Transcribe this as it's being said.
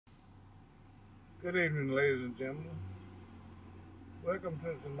Good evening, ladies and gentlemen. Welcome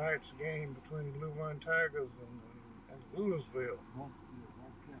to tonight's game between the Luverne Tigers and Louisville,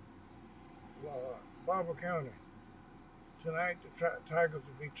 Barbour County. Tonight, the Tigers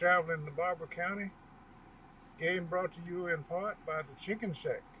will be traveling to Barbour County. Game brought to you in part by the Chicken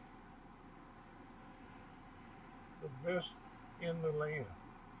Shack, the best in the land.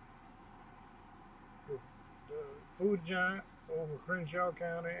 The food giant over Crenshaw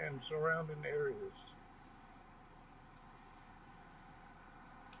County and surrounding areas.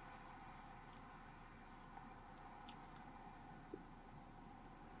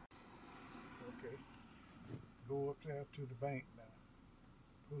 Okay, go up there to the bank now.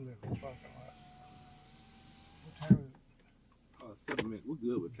 Pull in the parking lot. What time is it? 7 minutes. We're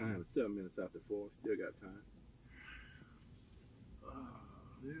good with time. 7 minutes after 4. Still got time.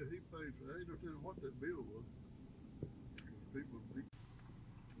 Yeah, he paid for. I ain't understand what that bill was.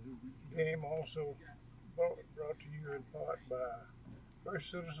 Game also brought to you in part by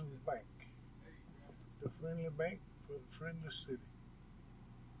First Citizens Bank, the friendly bank for the friendly city.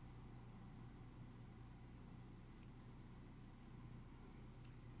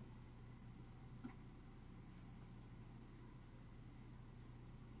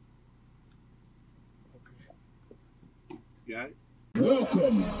 Okay. Got it?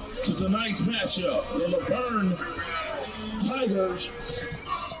 Welcome to tonight's matchup, the Luverne Tigers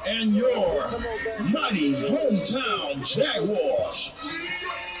and your mighty hometown Jaguars.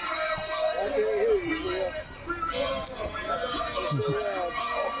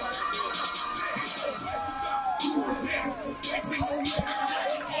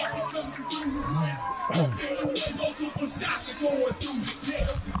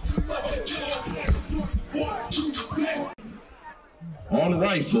 On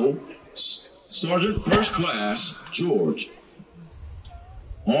rifle, Sergeant First Class George.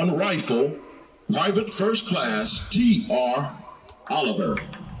 On rifle, Private First Class T.R. Oliver.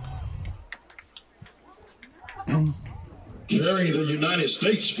 Carrying the United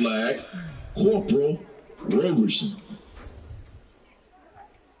States flag, Corporal Roberson.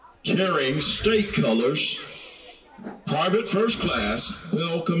 Carrying state colors, Private First Class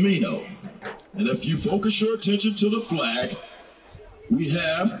Bel Camino. And if you focus your attention to the flag, we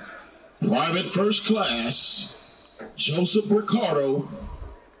have Private First Class Joseph Ricardo,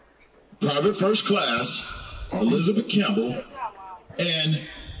 Private First Class Elizabeth Campbell, and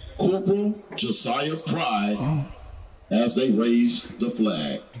Corporal Josiah Pride as they raise the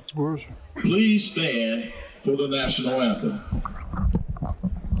flag. Please stand for the national anthem.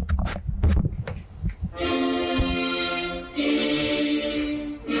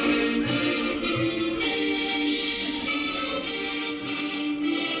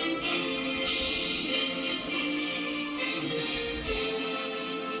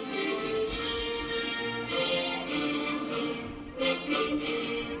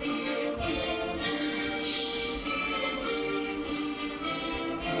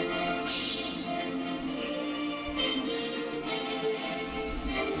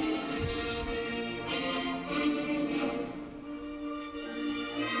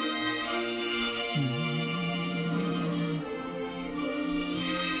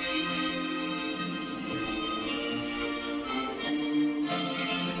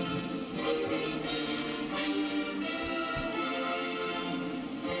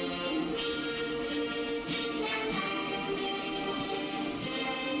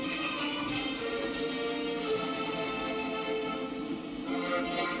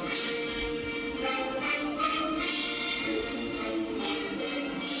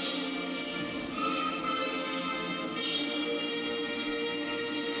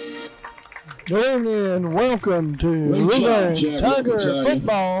 Good evening and welcome to Luverne Tiger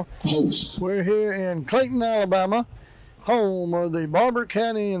Football. We're here in Clayton, Alabama, home of the Barbour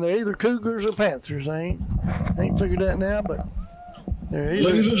County, and they're either Cougars or Panthers. I ain't figured that now, but they're either.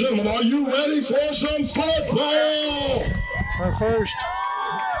 Ladies and gentlemen, are you ready for some football? Our first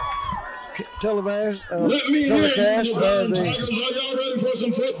telecast Let me hear you, Luverne the Tigers. Are y'all ready for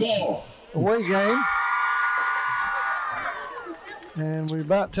some football? away game. And we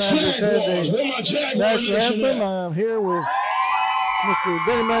about time just had the national anthem. I'm here with Mr.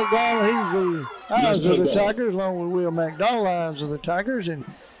 Billy McDonald. He's the eyes of the Tigers, along with Will McDonald, eyes of the Tigers. And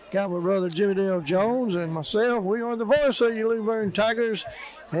got my brother Jimmy Dale Jones and myself. We are the voice of you Luverne Tigers.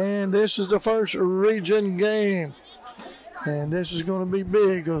 And this is the first region game. And this is going to be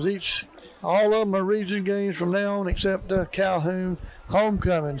big because all of them are region games from now on except Calhoun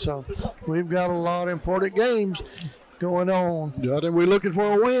homecoming. So we've got a lot of important games going on. Yeah, I think we're looking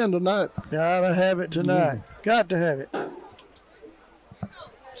for a win tonight. Gotta have it tonight. Got to have it.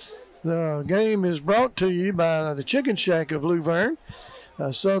 The game is brought to you by the Chicken Shack of Luverne,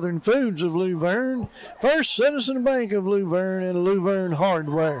 Southern Foods of Luverne, First Citizen Bank of Luverne, and Luverne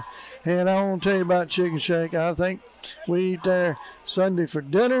Hardware. And I want to tell you about Chicken Shack. I think we eat there Sunday for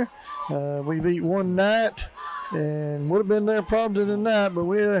dinner. We've eaten one night and would have been there probably tonight, but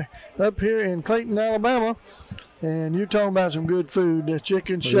we're up here in Clayton, Alabama. And you're talking about some good food, the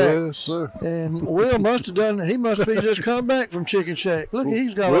Chicken Shack. Yes, sir. And Will must have done, he must be just come back from Chicken Shack. Look,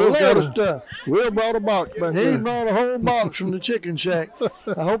 he's got a lot of stuff. Will brought a box back He there. brought a whole box from the Chicken Shack.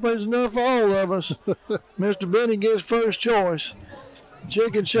 I hope there's enough for all of us. Mr. Benny gets first choice.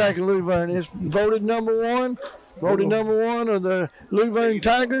 Chicken Shack in Luverne. It's voted number one. Voted number one are the Luverne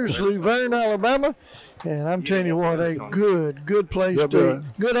Tigers, Luverne, Alabama. And I'm telling you what, a good place to eat.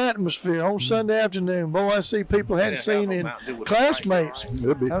 Good atmosphere on Sunday afternoon. Boy, I see people I hadn't seen in classmates.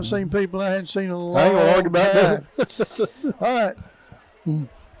 I've seen people I hadn't seen in a long time. I ain't gonna argue about that. All right.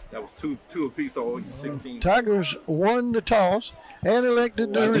 That was two apiece, all 16. Tigers won the toss and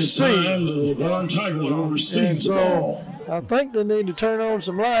elected to At this time, receive. the Luverne Tigers will And receive the so ball. I think they need to turn on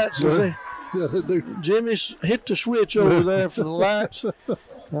some lights. And see, Yeah, they do. Jimmy hit the switch over there for the lights.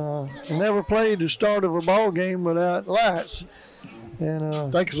 I never played the start of a ball game without lights.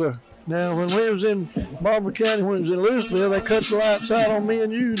 And Thank you, sir. now, when we was in Barbour County, when we was in Louisville, they cut the lights out on me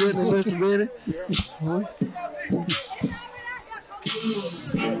and you, didn't they, Mr. Benny?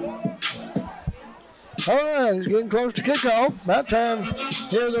 All right, it's getting close to kickoff. About time.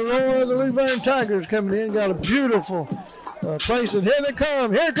 Hear the roar of the Luverne Tigers coming in. Got a beautiful place, and here they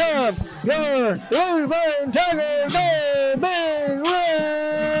come. Here come your Luverne Tigers. Go Big Red!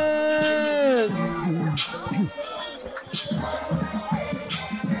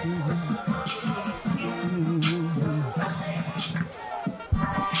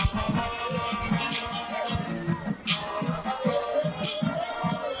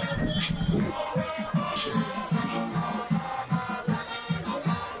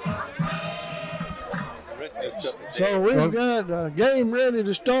 So we've got a game ready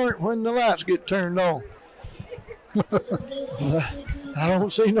to start when the lights get turned on. I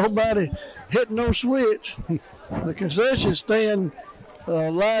don't see nobody hitting no switch. The concession stand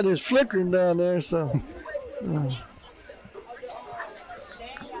light is flickering down there, so.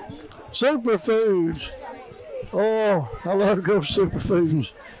 Superfoods. Oh, I love to go to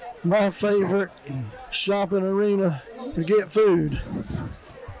Superfoods. My favorite shopping arena to get food.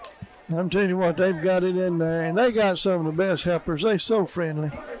 I'm telling you what, they've got it in there, and they got some of the best helpers. They're so friendly,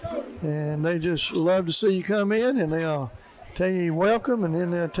 and they just love to see you come in, and they'll tell you welcome, and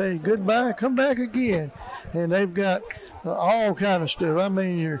then they'll tell you goodbye, come back again. And they've got all kind of stuff. I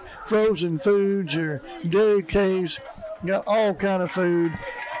mean, your frozen foods, your dairy caves, got all kind of food,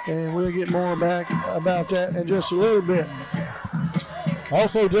 and we'll get more back about that in just a little bit.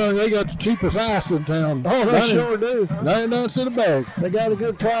 Also, John, they got the cheapest ice in town. Oh, they sure do. 99 cents a bag. They got a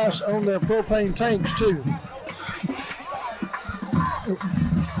good price on their propane tanks, too.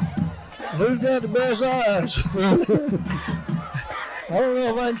 Who's got the best eyes? I don't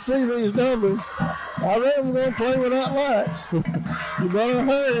know if I can see these numbers. I reckon we're going to play without lights. You better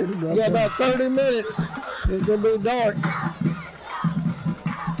hurry. You got about 30 minutes. It's going to be dark.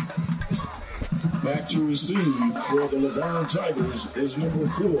 Back to receive for the Luverne Tigers is number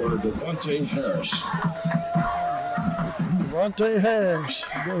 4, Devontae Harris. Devontae Harris.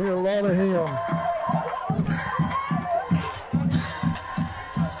 You're going to hear a lot of him.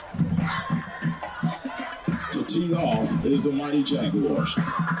 To tee off is the mighty Jaguars.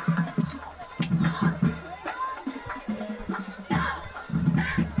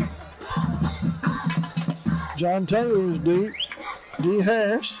 John Taylor is deep. D.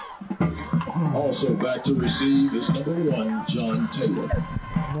 Harris. Also back to receive is number 1, John Taylor.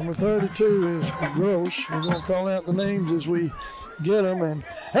 Number 32 is Gross. We're going to call out the names as we get them.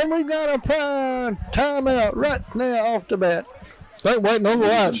 And we've got a prime timeout right now off the bat. Ain't waiting on the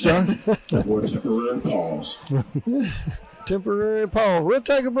lights, John. For a temporary pause. Temporary pause. We'll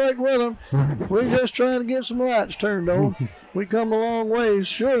take a break with them. We're just trying to get some lights turned on. We come a long ways.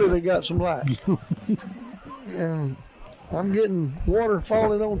 Surely they got some lights. And I'm getting water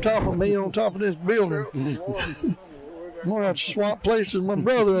falling on top of me on top of this building. I'm going to have to swap places with my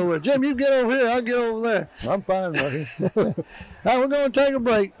brother over there. Jim, you get over here. I'll get over there. I'm fine right here. All right, we're going to take a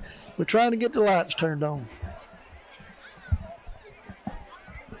break. We're trying to get the lights turned on.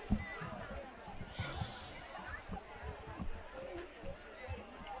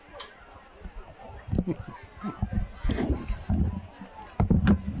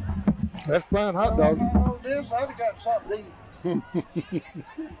 That's fine hot dog. This, I've got something to eat.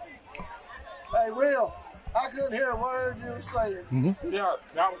 Hey, Will, I couldn't hear a word you were saying. Yeah,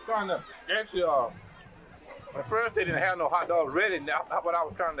 I was trying to actually. At first they didn't have no hot dogs ready. Now, but I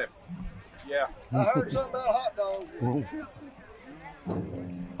was trying to. Yeah. I heard something about hot dogs.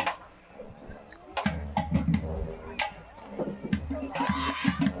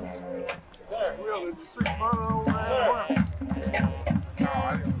 Really, the street butter on there. No,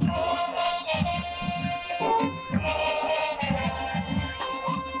 I didn't.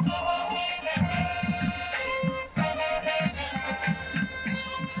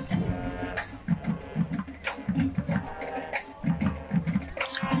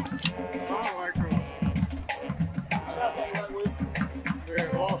 Sound like they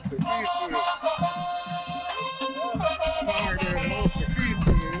lost the key to it. Fire they lost the key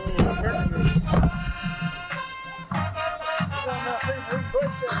to the little mechanism.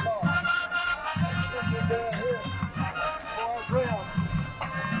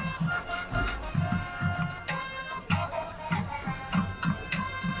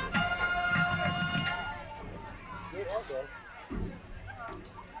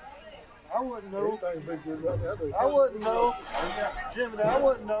 I wouldn't know. I wouldn't know. Jimmy, I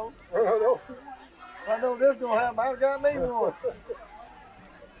wouldn't know. If I know this gonna happen, I got me one.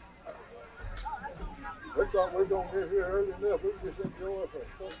 We thought we were going to get here early enough. We just enjoy it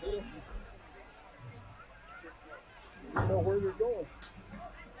for something. You know where you're going.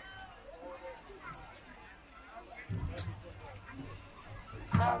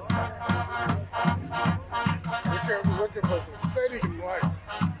 We kept looking for some stadium lights.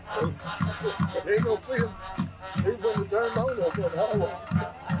 But they ain't gonna see them. He's gonna turn on us at how long.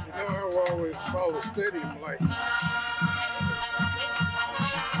 You know how we always call the stadium lights.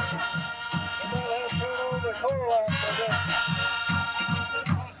 The car lights like that.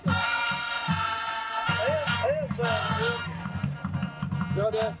 That sounds good.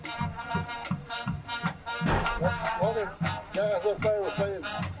 Got that? One of the guys up there was saying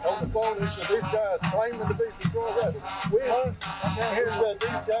on the phone, he said these guys claiming to be from Florida. I can't hear that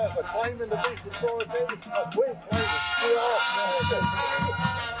these guys are claiming to be from Florida. We ain't claiming. We all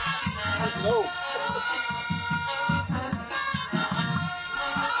no.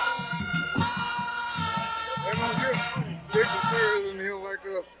 They don't get dignitaries in here like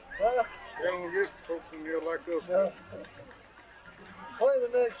us. They don't get folks in here like us. No. Play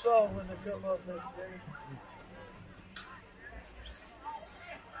the next song when they come up next day.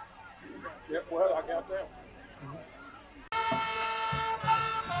 Yep, well, I got that.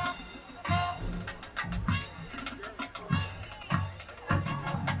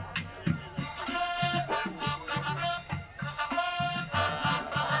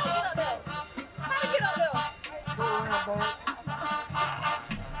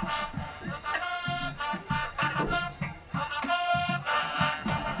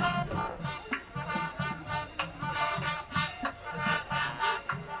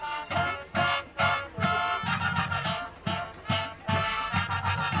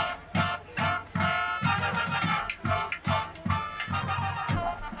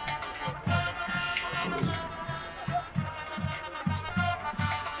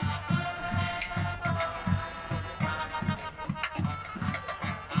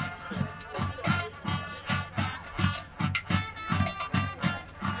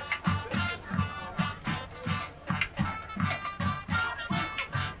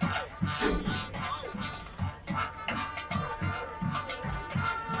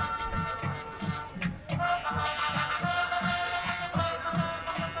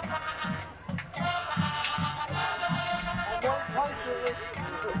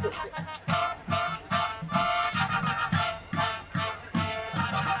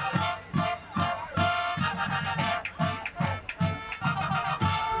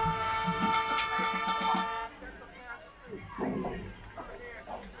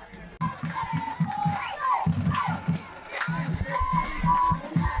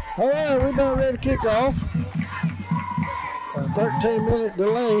 All right, we're about ready to kick off. A 13-minute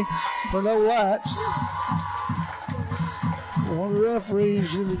delay for no lights. One of the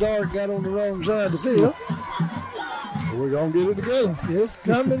referees in the dark got on the wrong side of the field. We're going to get it together. It's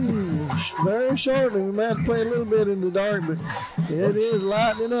coming very shortly. We might have to play a little bit in the dark, but it is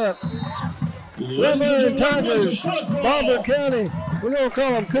lightening up. Luverne Tigers, Barbour County. We're going to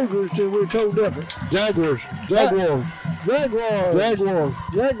call them Cougars till we're told different. Jaguars. Jaguars.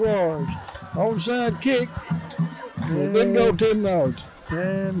 Jaguars. Onside kick. It didn't go 10 yards.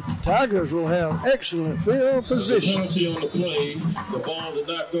 And the Tigers will have excellent field position. Penalty on the play. The ball did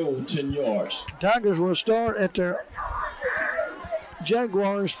not go 10 yards. Tigers will start at their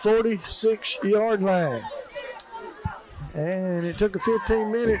Jaguars' 46-yard line. And it took a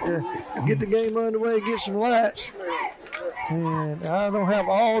 15-minute to get the game underway, get some lights. And I don't have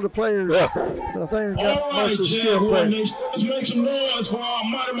all the players, but I think we got most of the skill players. Let's make some noise for our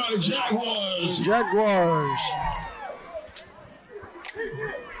mighty Jaguars. Jaguars.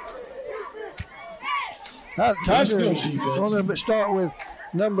 Tigers going to start with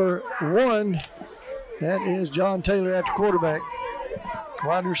number 1. That is John Taylor at the quarterback.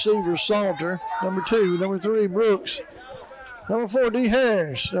 Wide receiver Salter. Number 2. Number 3 Brooks. Number 4 D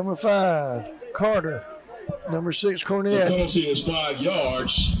Harris. Number 5 Carter. Number 6 Cornett. The penalty is 5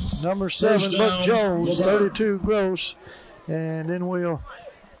 yards. Number 7 Buck Jones. 32 Gross. And then we'll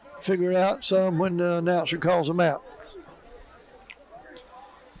figure out some when the announcer calls them out.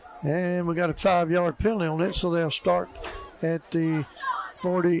 And we got a 5-yard penalty on it, so they'll start at the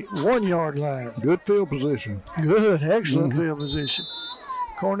 41-yard line. Good field position. Good, excellent field position.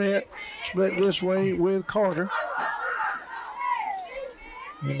 Cornett split this way with Carter.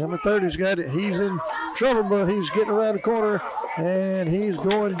 And number 30's got it. He's in trouble, but he's getting around the corner, and he's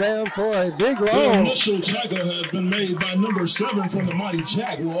going down for a big loss. The initial tackle has been made by number 7 from the mighty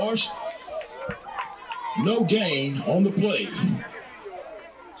Jaguars. No gain on the play. I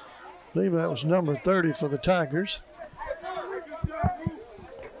believe that was number 30 for the Tigers.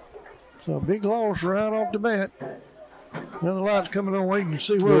 So a big loss right off the bat. Now the lights coming on, waiting to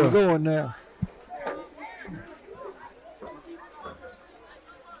see where we're going now.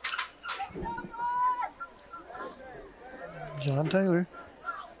 John Taylor.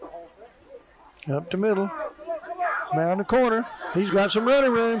 Up the middle. Around the corner. He's got some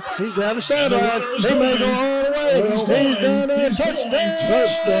running room. He's down the sideline. He may go all the way. He's down there.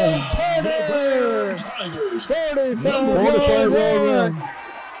 Touchdown. Tigers. 45 yard run.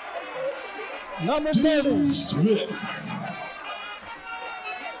 Number 30.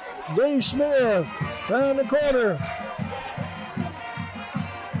 D. Smith. Round the corner.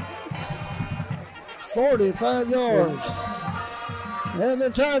 45 yards. And the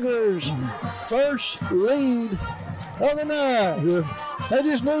Tigers' first lead of the night. They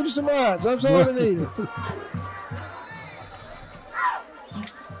just needed some lights. That's all they needed.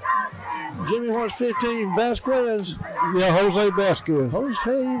 Jimmy Horse 15, Vasquez. Yeah, Jose Vasquez.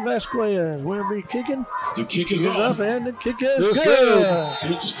 Jose Vasquez will be kicking. The kick is up, and the kick is good.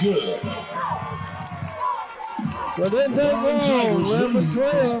 It's good. But it didn't take long. Number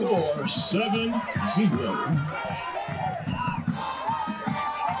 12. Score 7-0.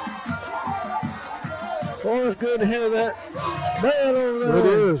 Boy, it's good to hear that band over there. It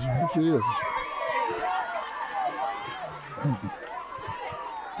is. It is.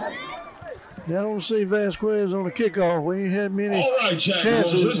 Now I don't see Vasquez on the kickoff. We ain't had many All right,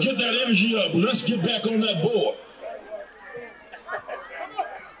 chances. Let's get that energy up. Let's get back on that board.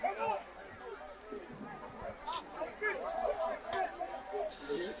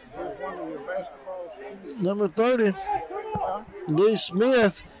 Number 30, D.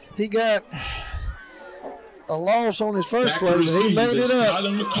 Smith, he got a loss on his first play, but he made it up.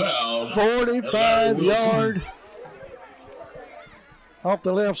 45-yard off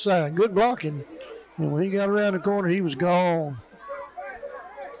the left side. Good blocking. And when he got around the corner, he was gone.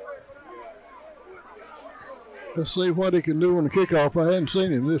 Let's see what he can do on the kickoff. I hadn't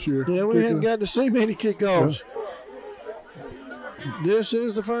seen him this year. Yeah, we hadn't got to see many kickoffs. This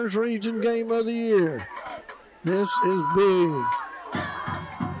is the first region game of the year. This is big.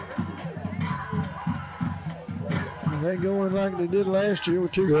 And they going like they did last year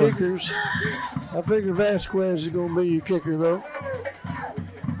with 2 kickers. I figure Vasquez is going to be your kicker, though.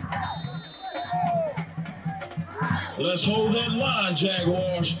 Let's hold that line,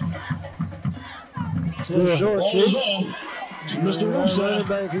 Jaguars. Short kick. To Mr. Running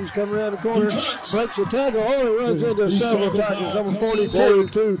back, he's coming around the corner, breaks the tackle, he runs into several Tigers, number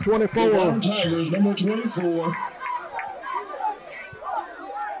 42, 24. Tigers, number 24.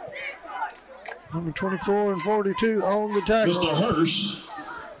 Number 24 and 42 on the tackle. Mr. Hurst.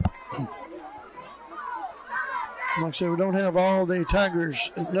 Like I said, we don't have all the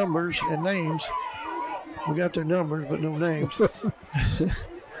Tigers' numbers and names. We got their numbers, but no names.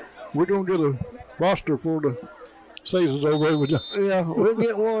 We're going to get a roster for the season's over with. Yeah, we'll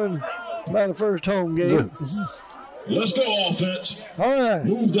get one by the first home game. Let's go, offense. All right.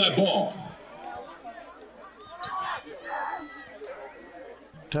 Move that ball.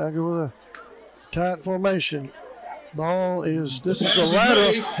 Tiger with a tight formation. Ball is, this is a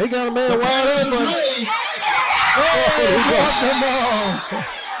lateral. He got a man wide open. Oh, he dropped the ball.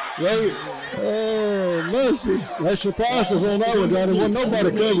 Oh, mercy. They surprised us on that one, Johnny. Wasn't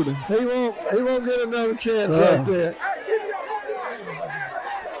nobody covered him. He won't get another chance like that.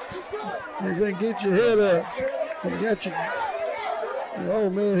 He said, get your head up. He got you. Oh,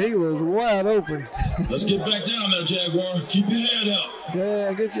 man, he was wide open. Let's get back down there, Jaguar. Keep your head up.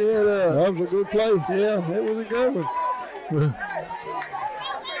 Yeah, get your head up. That was a good play. Yeah, that was a good one.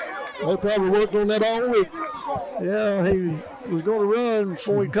 They probably worked on that all week. Yeah, he was going to run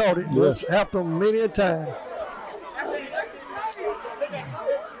before he caught it. That's happened many a time.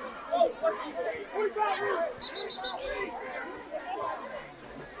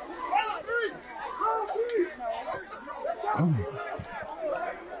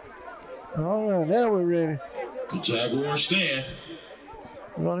 All right, now we're ready. The Jaguars stand.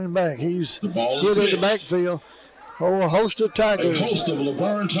 Running back. He's The ball is good in the pitched. backfield. Oh, a host of A Tigers. host of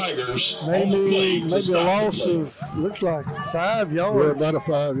Luverne Tigers on the Maybe play to a stop the loss play. of, looks like 5 Yeah, yards. about a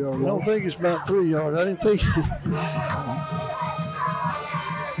 5-yard I don't line. think it's about 3 yards. I didn't think.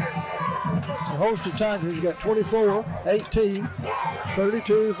 A host of Tigers got 24, 18,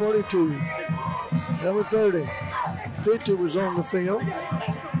 32, 42. Number 30. 50 was on the field.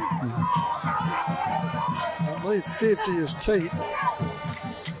 I believe 50 is Tate.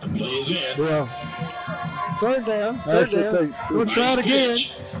 The play is in. Yeah. Third down. That's Third the down. Tate. Going to try it again.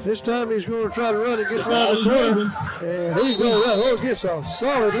 This time he's going to try to run it. Gets around the corner. And he goes out. Oh, gets a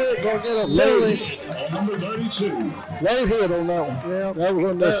solid lick. Going to get a belly. On number 32. Late hit on that one. Yeah. That was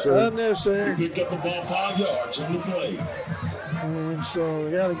unnecessary. Unnecessary. Picked up the ball 5 yards on the play. And so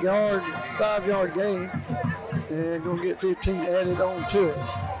we got a 5-yard gain. And going to get 15 added on to it.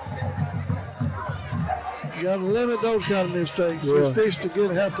 You got to limit those kind of mistakes. Yeah. It's fixed to get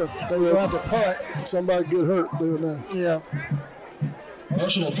they will have to punt. Somebody get hurt doing that. Yeah.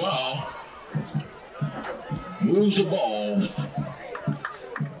 Personal foul. Moves the ball.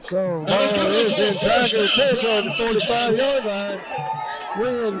 So ball is in Tiger territory, the 45-yard line.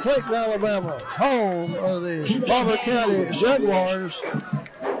 We're in Clayton, Alabama, home of the Barbour County Jaguars.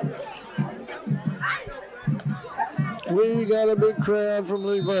 We got a big crowd from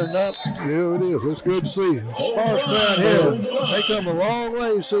Luverne. Not Yeah, it is. It's good to see. sparse crowd here. They come a long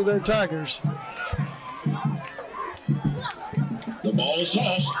way to see their Tigers. The ball is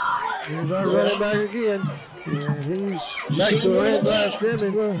tossed. Here's our running back again. And he's back to the red line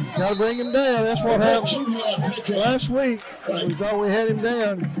scrimmage. Got to bring him down. That's what happened 2-yard pickup. last week. We thought we had him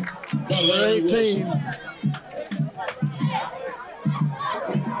down. Number 18.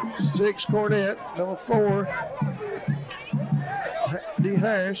 6 Cornett. Number 4. D.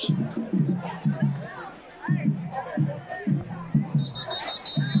 Harris.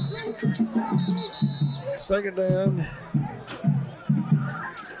 Second down.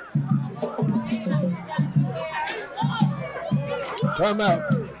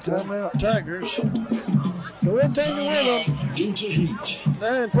 Timeout Tigers. So we'll take it with them. Due to heat.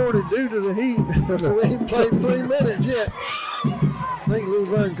 9:40 due to the heat. We ain't played 3 minutes yet. I think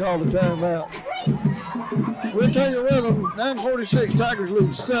Luverne called the timeout. We'll take it with them. 9:46. Tigers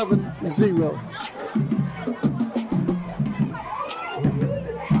lead 7-0.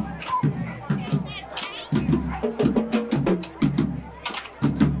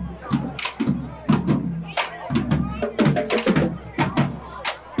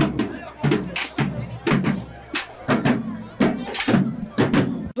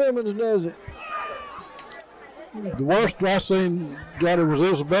 Simmons does it. The worst I seen got it was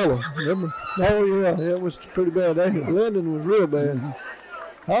Isabella. Remember? Oh, yeah, it was pretty bad. Linden was real bad.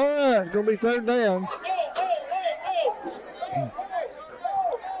 All right, it's going to be third down.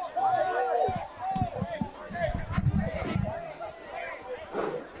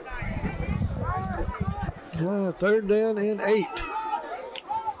 Third down and 8.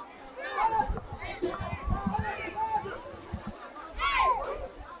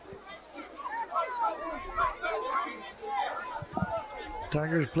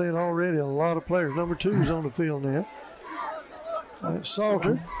 Tigers playing already a lot of players. Number 2 is on the field now. That's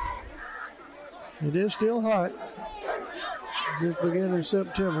Salter. It is still hot. Just beginning in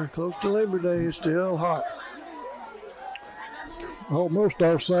September. Close to Labor Day. It's still hot. Almost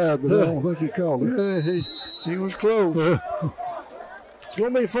offside, but I don't think he called it. He was close. It's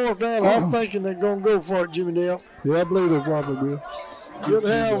going to be fourth down. I'm thinking they're going to go for it, Jimmy Dale. Yeah, I believe they probably will. Good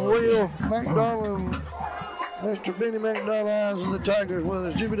to have Will McDonald and Mr. Benny McDonald eyes of the Tigers with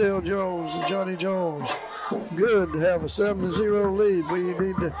us. Jimmy Dale Jones and Johnny Jones. Good to have a 7-0 lead. We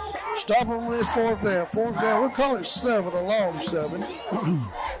need to stop them on this fourth down. Fourth down, we'll call it 7, a long 7.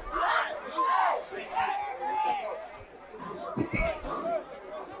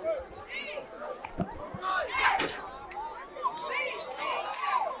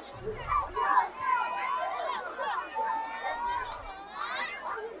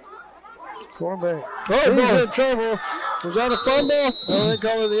 Quarterback. Oh, he's in trouble. Was that a fumble? No, they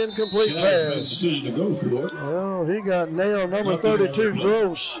call it the incomplete pass. Decision to go for it. Oh, he got nailed. Number 32,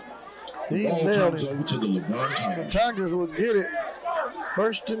 Gross. He nailed it. Over to the Luverne Tigers. The Tigers will get it.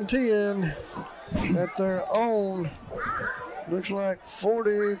 1st and 10 at their own. Looks like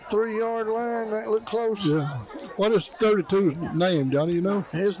 43-yard line. That looked close. Yeah. What is 32's name, Johnny? You know?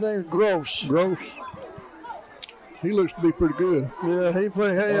 His name's Gross. Gross. He looks to be pretty good. Yeah, he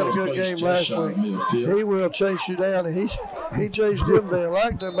had a good game last week. He will chase you down, and he chased him down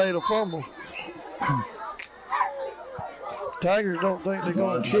like they made a fumble. Tigers don't think they're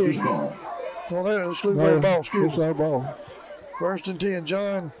going to kick. Well, there's Luverne ball. Excuse me. It's our ball. 1st and 10,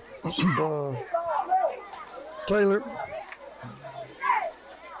 John Taylor.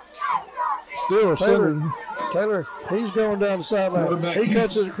 Still a Taylor, he's going down the sideline. He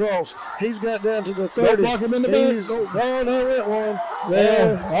cuts it across. He's got down to the 30. Don't block him in the back. No, went one.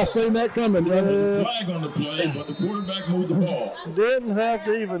 Yeah, I seen that coming. Flag on the play, but the quarterback moved the ball. Didn't have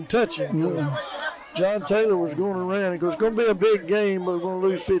to even touch him. Yeah. John Taylor was going around. He goes, it's going to be a big game, but we're going to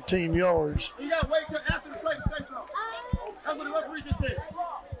lose 15 yards. You got to wait till after the play to say so. That's what the referee just said.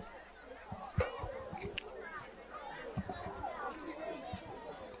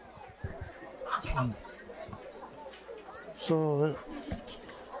 So it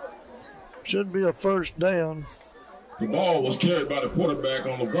should be a 1st down. The ball was carried by the quarterback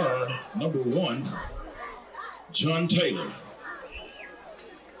on Luverne, number 1, John Taylor.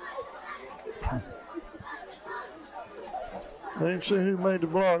 I didn't see who made the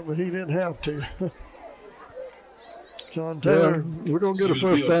block, but he didn't have to. John Taylor. Yeah, we're going to get a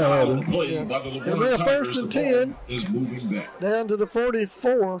 1st down out of it. It'll be a 1st and 10. Is moving back. Down to the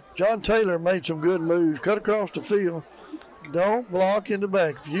 44. John Taylor made some good moves. Cut across the field. Don't block in the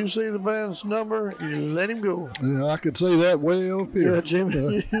back. If you see the man's number, you let him go. Yeah, I could see that way up here. Yeah,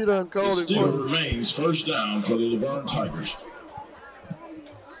 Jimmy, you done called it. Still remains 1st down for the Luverne Tigers.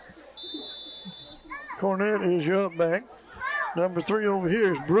 Cornett is your up back. Number 3 over here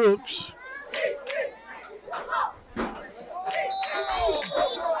is Brooks.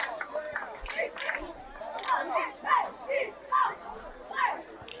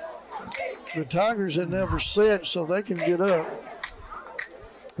 The Tigers had never set, so they can get up.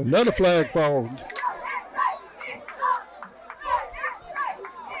 Another flag falls.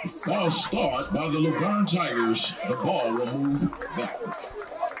 False start by the Luverne Tigers. The ball will move back.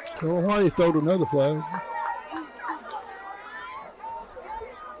 Well, why he throwed another flag?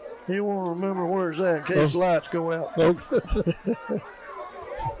 He won't remember where it's at in case the lights go out. Okay.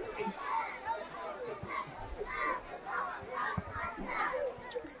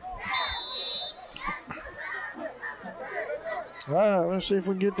 All right, let's see if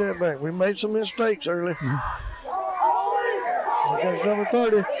we can get that back. We made some mistakes early. There's number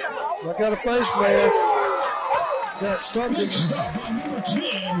 30. I got a face mask. Got something.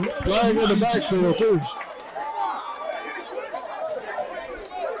 Flag in the backfield, too.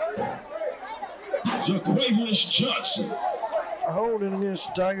 Jaquavius Johnson. Holding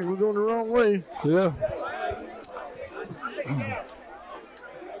against the Tigers. We're going the wrong way. Yeah.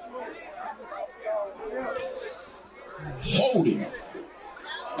 Holding.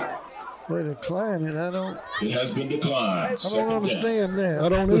 They decline it. It has been declined. I don't understand that. I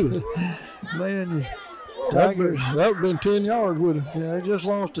don't either. Man, Tigers. That would have been 10 yards, wouldn't it? Yeah, they just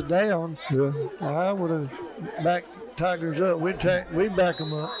lost a down. Yeah. I would have backed Tigers up. We'd back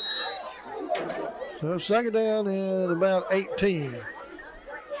them up. So 2nd down and about 18.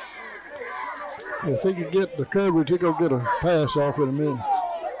 If he could get the coverage, he'll go get a pass off in a minute.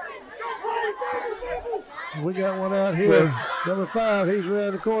 We got one out here. Yeah. Number 5, he's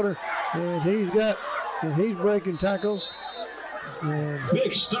around the corner. And he's breaking tackles. And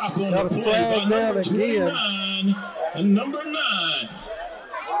big stop on the play by number 29 and number 9.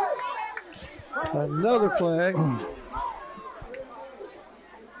 Another flag.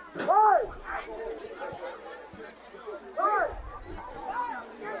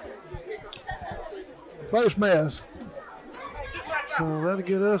 Face mask. So that'll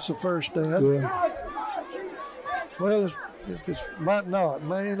get us a 1st down. Yeah. Well,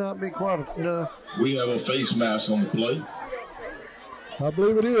 may not be quite enough. We have a face mask on the play. I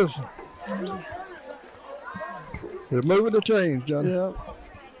believe it is. They're moving the change, Johnny. Yeah.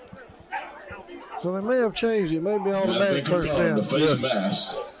 So they may have changed it. Maybe automatic 1st down. The face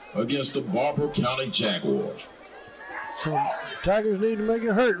mask against the Barbour County Jaguars. So Tigers need to make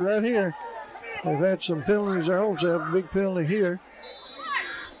it hurt right here. They've had some penalties there. Also have a big penalty here.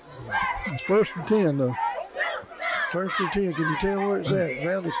 It's 1st and 10, though. 1st and 10. Can you tell where it's at?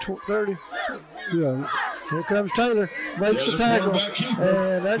 Around the 30? Yeah. Here comes Taylor. Breaks the tackle.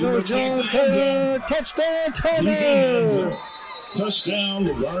 And there goes John Taylor. Touchdown, Taylor. Touchdown,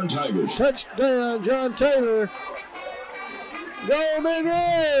 Luverne Tigers. Touchdown, John Taylor. Go Big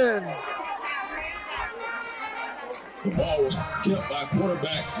Red. The ball was kept by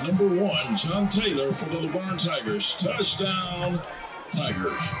quarterback number 1, John Taylor, for the Luverne Tigers. Touchdown,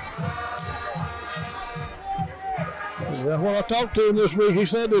 Tigers. Yeah, when I talked to him this week, he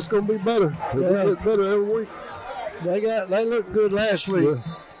said it's going to be better. It gets better every week. They looked good last week. Yeah.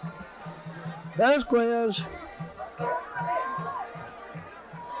 Vasquez.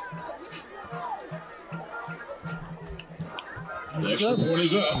 The extra point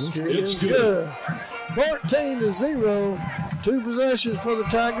is up. It's good. 14-0. 2 possessions for the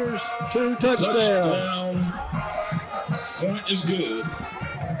Tigers. 2 touchdowns. Point is good.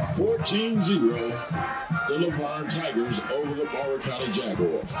 14-0. The Luverne Tigers over the Barbour County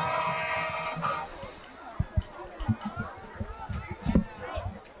Jaguars.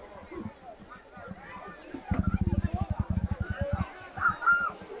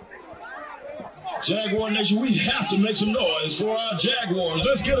 Jaguar Nation, we have to make some noise for our Jaguars.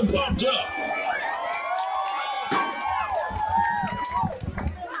 Let's get them pumped up.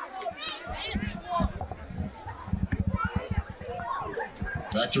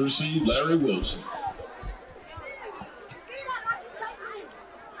 Back to receive, Larry Wilson.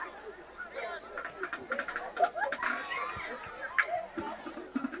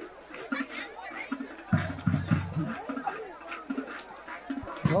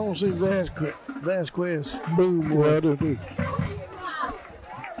 I don't see Vasquez. Boom, boy, I do.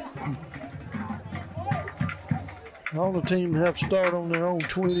 All the teams have to start on their own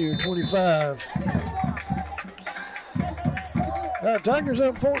 20 or 25. Tigers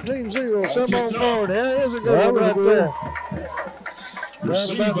up 14-0. Some on forward. That is a good one right there. Right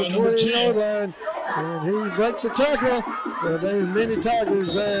about the 20-yard line. And he breaks the tackle. And there's many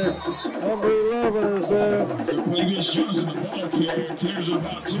Tigers there. Number 11 is there. Williams Johnson, the ball carrier, carries it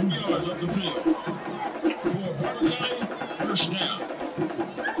about 2 yards up the field. For Barbour County, first down.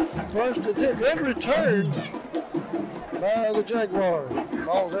 First attempt, good return by the Jaguars.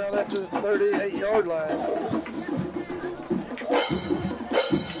 Ball's out at the 38-yard line.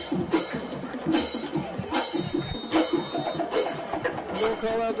 We'll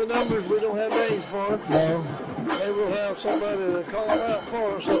call out the numbers. We don't have names for them. No. They will have somebody to call them out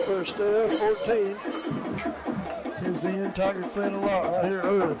for us up there still. 14 is the end. Tigers playing a lot right here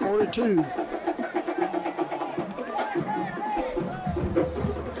early. 42.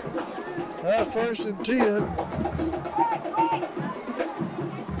 That's first and 10.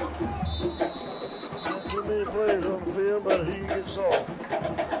 Not too many players on the field, but he gets off.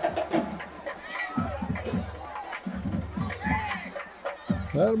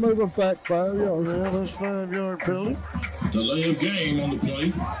 That'll move them back 5 yards. Yeah, that's 5-yard penalty. Delay of game on the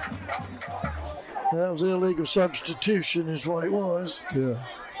play. That was illegal substitution is what it was. Yeah.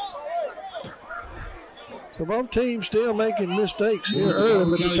 So both teams still making mistakes here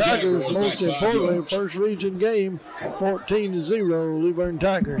early, but the Tigers, most importantly, first region game, 14-0, Luverne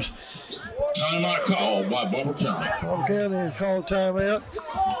Tigers. Timeout call by Barbour County. Barbour County called timeout,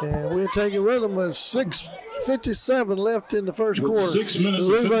 and we'll take it with them with 6:57 left in the first quarter. 6 minutes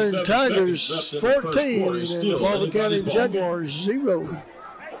the and Luverne 57 Tigers seconds left in the first 14 quarter. and the Still Barbour County anybody's ball game. Jaguars 0.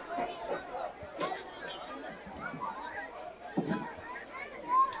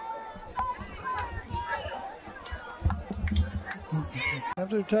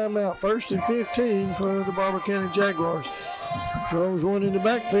 After the timeout, 1st and 15 for the Barbour County Jaguars. Throws one in the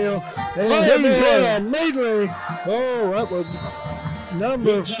backfield. And immediately, that was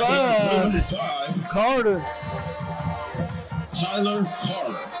number 5, Carter. Tyler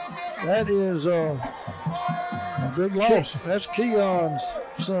Carter. That is a Big loss. That's Keon's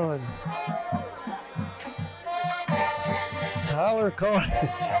son. Tyler Carter.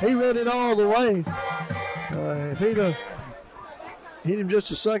 He read it all the way. If he'd have hit him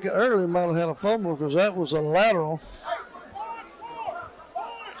just a second earlier, might have had a fumble because that was a lateral.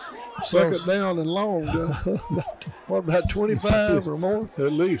 Second down and long. What, about 25 or more?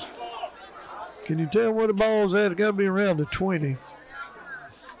 At least. Can you tell where the ball's at? It's got to be around the 20.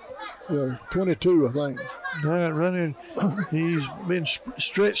 Yeah, 22, I think. All right, running. He's been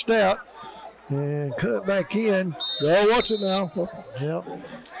stretched out and cut back in. Yeah, watch it now. Yep.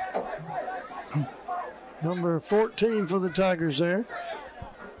 Number 14 for the Tigers there.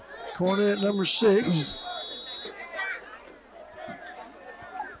 Cornet, number 6.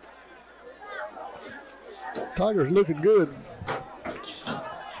 Tigers looking good.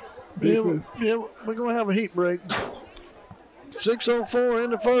 Yeah, we're going to have a heat break. 6:04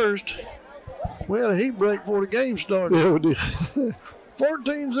 in the first. We had a heat break before the game started. Yeah, we did.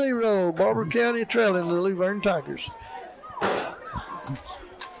 14-0, Barbour County trailing the Luverne Tigers.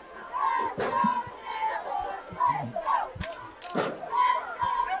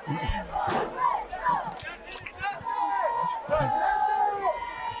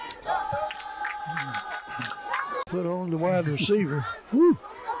 Put on the wide receiver. Woo.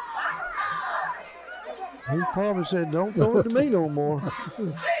 He probably said, don't throw it to me no more.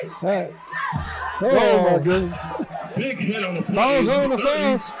 All right. Oh, my goodness. Big hit on the Ball's on the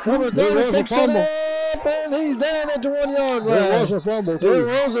field. Number 30 picks it up, and he's down at the 1 yard line. There was a fumble, too. There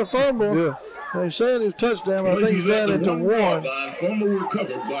was a fumble. Yeah. They said it's touchdown. I think he's down at the 1. Fumble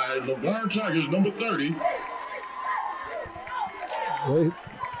recovered by Luverne Tigers, number 30.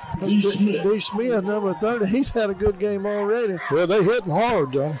 D. Smith. D. Smith, number 30. He's had a good game already. Well, they hitting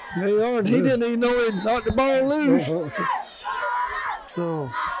hard, John. They are. He didn't even know he knocked the ball loose.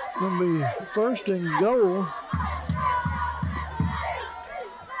 So, going to be first and goal.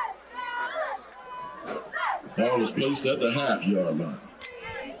 Ball is placed at the half-yard line.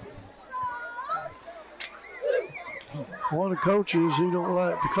 One of the coaches he don't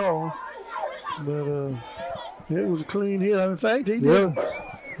like to call, but it was a clean hit. In fact, he didn't. Yeah.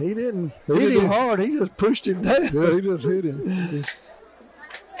 He didn't hit him hard. He just pushed him down. Yeah, he just hit him.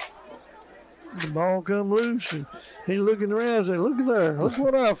 The ball come loose, and he looking around and said, look at there. Look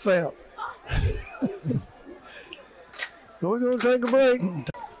what I found. So we're going to take a break.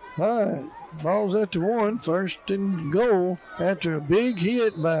 All right. Ball's at the 1. First and goal after a big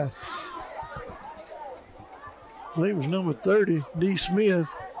hit by, I believe it was number 30, D. Smith.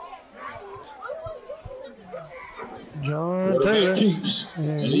 John Taylor, keeps,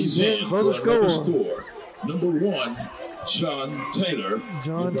 and he's in for the score. Number 1, John Taylor.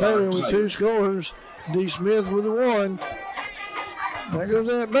 John Taylor with 2 scores. D. Smith with the 1. There goes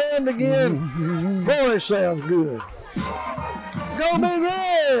that band again. Boy, it sounds good. Go Big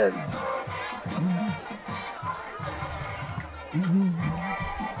Red!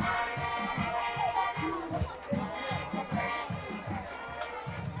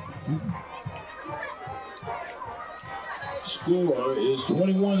 Score is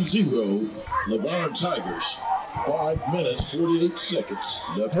 21-0. Luverne Tigers. 5 minutes, 48 seconds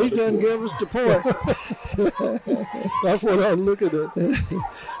left. He doesn't give us the point. That's what I'm looking at.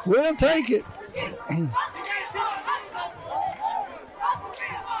 We'll take it.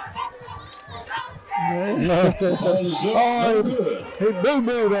 He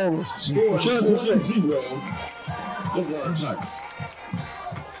boo-booed on us. Score is 20-0. Luverne Tigers.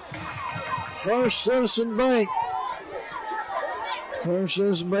 First Citizen Bank. First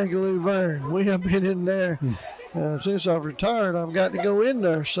Citizen Bank of Luverne. We have been in there since I've retired. I've got to go in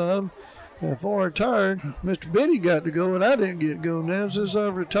there some. Before I retired, Mr. Biddy got to go, and I didn't get to go. Now since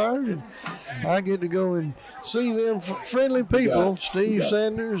I've retired, and I get to go and see them friendly people, Steve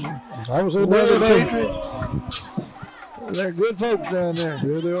Sanders. And I was in there today. They're good folks down there.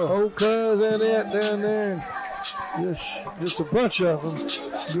 Yeah, they are. Old Cuz and that down there. And just a bunch of them.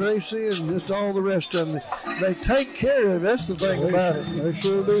 Gracie and just all the rest of them. They take care of it. That's the thing about it. They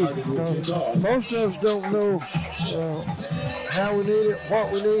sure do. Most of us don't know how we need it,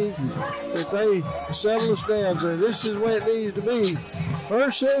 what we need. If they settle us down and say, this is where it needs to be.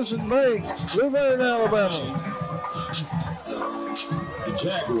 First Citizen Bank, Luverne, Alabama. The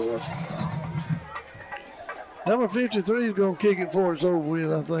Jaguars. Number 53 is going to kick it before it's over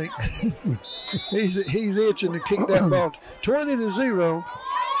with, I think. He's itching to kick that ball. 20-0.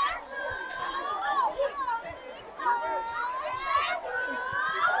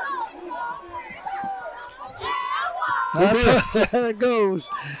 There it goes.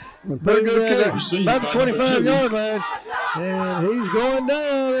 Pretty good kick. About the 25-yard line. And he's going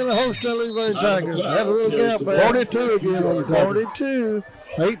down in the host of Luverne Tigers. Had a little gap there. 42 again on the clock. 42.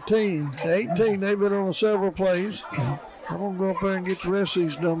 18. 18. They've been on several plays. I'm going to go up there and get the rest of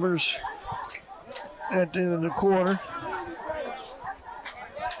these numbers at the end of the quarter.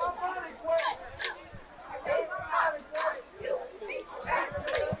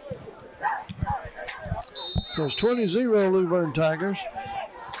 So it's 20-0 Luverne Tigers.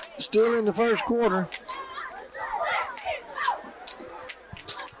 Still in the first quarter.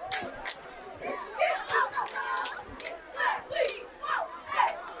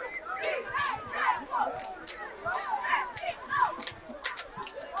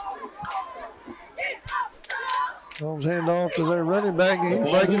 Holmes hand off to their running back. He's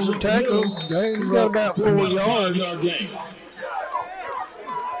breaking some tackles. He's got about 4 yards.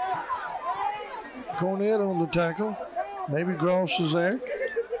 Cornett on the tackle. Maybe Gross is there.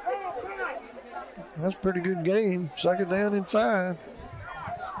 That's a pretty good game. Second down and 5.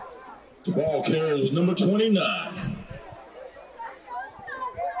 The ball carrier was number 29.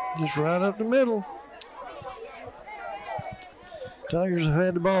 Just right up the middle. Tigers have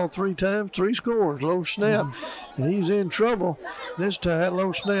had the ball 3 times, 3 scores, low snap, and he's in trouble this time.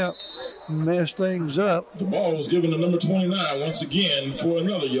 Low snap messed things up. The ball was given to number 29 once again for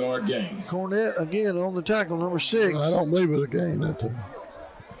another yard gain. Cornett again on the tackle, number 6. I don't believe it was a game that time.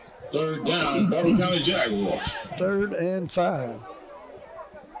 3rd down, Barbour County Jaguars. 3rd and 5.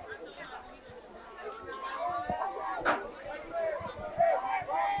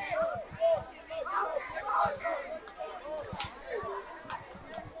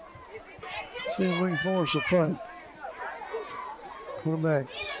 See if we can force a punt. Quarterback.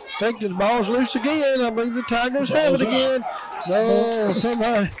 Faked it, the ball's loose again. I believe the Tigers have it again. No,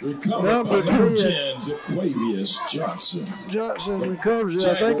 somebody. Number 10. Johnson. Johnson recovers it.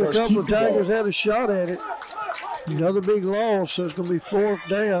 I think a couple of Tigers had a shot at it. Another big loss, so it's going to be 4th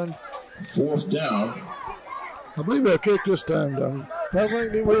down. 4th down. I believe they'll kick this time, Don. I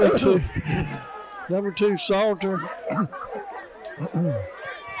think they will too. Number 2, Salter.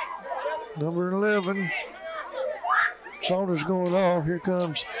 Number 11. Salter's going off. Here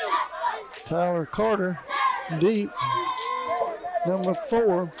comes Tyler Carter. Deep. Number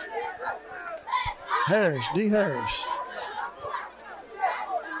 4. Harris. D. Harris.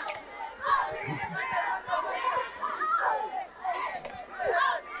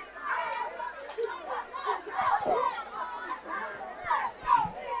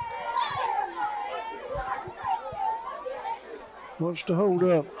 Wants to hold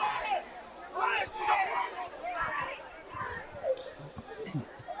up.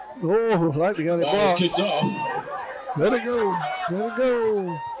 Oh, like they got it Ball was blocked. kicked off. Let it go. Let it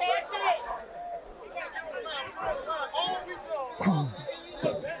go.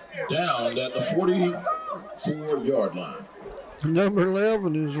 Down at the 44-yard line. Number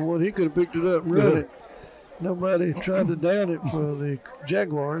 11 is the one. He could have picked it up and run it. Nobody tried to down it for the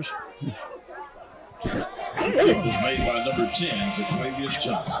Jaguars. It was made by number 10, Jaquavius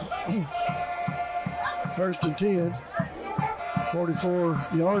Johnson. 1st and 10.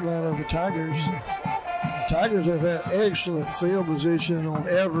 44-yard line of the Tigers. The Tigers have had excellent field position on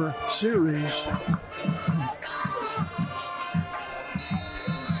every series.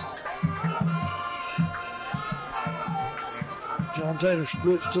 John Taylor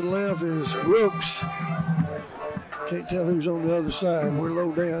splits to the left is Brooks. Can't tell who's on the other side. We're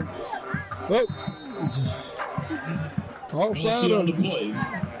low down. Oh. Offside on the on play.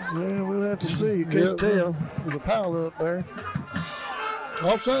 Yeah, we'll have to see. You can't tell. There's a pile up there.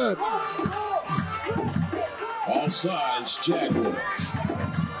 Offside. Offsides, Jaguars.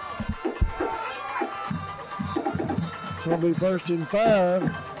 It's going to be 1st and 5.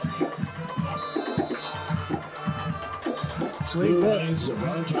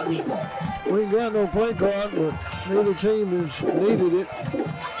 We ain't got no play clock, but neither team has needed it.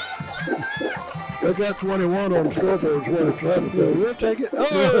 They got 21 on the scoreboard. We'll take it.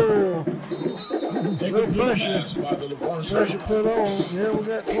 Oh! Little pressure. Pressure put on. Yeah, we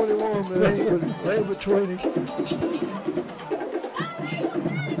got 21, but they ain't but 20.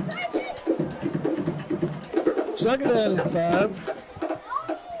 Second down and 5.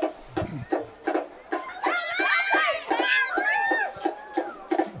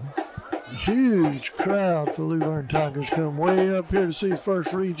 Huge crowd for Luverne Tigers come way up here to see his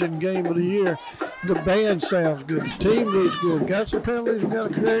first region game of the year. The band sounds good. The team looks good. Got some penalties we got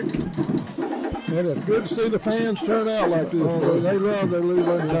to correct. And it's good to see the fans turn out like this. Oh, they love their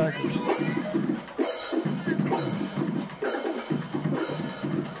Luverne Tigers.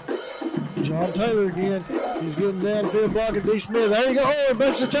 John Taylor again. He's getting downfield blocking D. Smith. There you go. Oh, he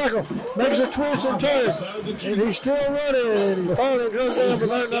makes a tackle. Makes a twist and turn. And he's still running. And he finally goes down for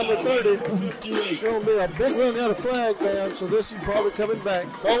that number 30. It's going to be a big run out of flag down. So this is probably coming back.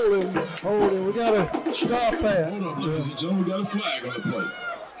 Holding. We got to stop that. Hold on, ladies and gentlemen. We got a flag on the play.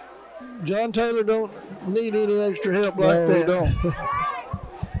 John Taylor don't need any extra help like that. He don't.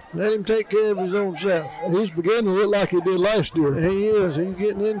 Let him take care of his own self. He's beginning to look like he did last year. He is. He's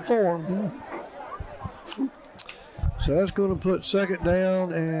getting in form. Yeah. So that's going to put 2nd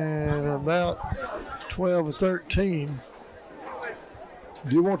down and about 12 or 13.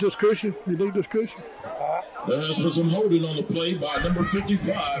 Do you want this cushion? You need this cushion? There's been some holding on the play by number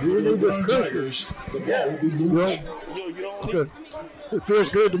 55 for the Luverne Tigers. The ball will be moved back. Good. It feels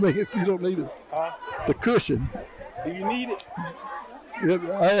good to me if you don't need it. The cushion. Do you need it? Yeah,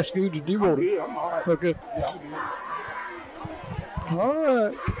 I asked you, did you want it? Yeah, I'm all right. Okay. All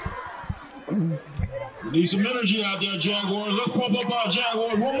right. We need some energy out there, Jaguars. Let's pump up our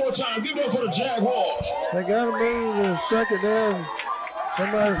Jaguars one more time. Give it up for the Jaguars. They got to move the 2nd down.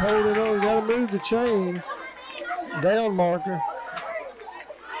 Somebody's holding on. You got to move the chain. Down marker.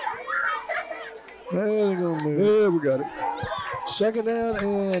 There they're going to move. Yeah, we got it. Second down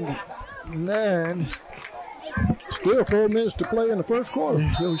and 9. Still 4 minutes to play in the first quarter.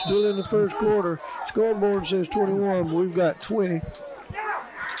 We're still in the first quarter. Scoreboard says 21, but we've got 20.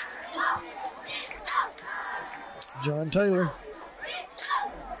 John Taylor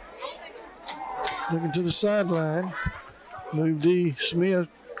looking to the sideline. Move D. Smith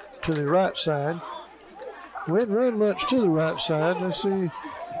to the right side. We hadn't run much to the right side. Let's see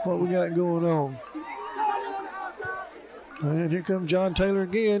what we got going on. And here comes John Taylor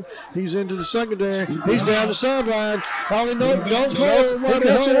again. He's into the secondary. He's down the sideline. Don't close. He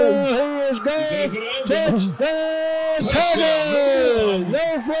is gone. Touchdown, Tigers!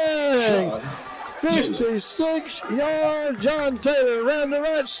 No flag. 56 yards. John Taylor around the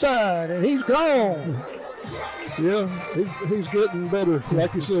right side, and he's gone. Yeah, he's getting better,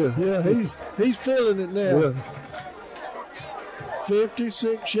 like you said. Yeah, he's feeling it now. Yeah.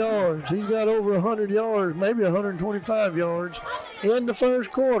 56 yards. He's got over 100 yards, maybe 125 yards in the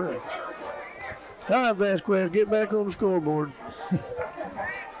first quarter. All right, Vasquez, get back on the scoreboard.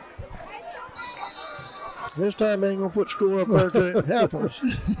 This time they ain't going to put score up there till it happens.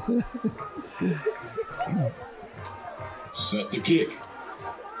 Set the kick.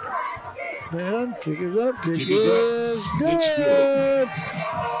 Man, kick is up. Kick is good.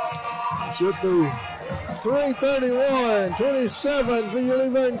 Should be. 3:31, 27 for the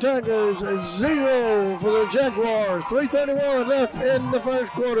Luverne Tigers, 0 for the Jaguars. 3:31 left in the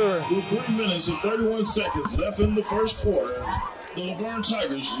first quarter. With 3 minutes and 31 seconds left in the first quarter, the Luverne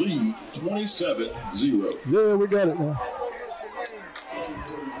Tigers lead 27-0. Yeah, we got it now.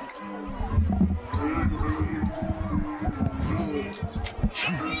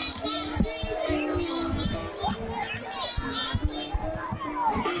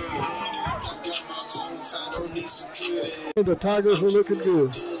 The Tigers are looking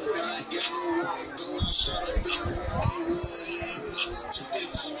good.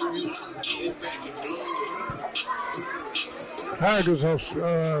 Tigers have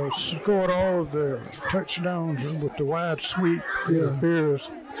scored all of their touchdowns with the wide sweep. It appears.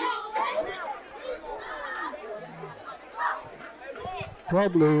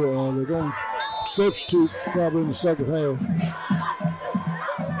 Probably they're going to substitute probably in the second half.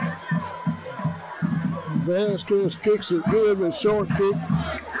 Vasquez kicks it good with a short kick.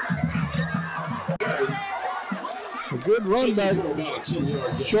 A good run back.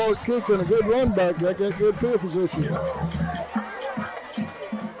 Short kick and a good run back. That got good field position.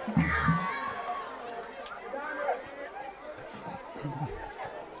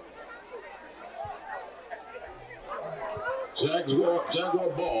 Jaguar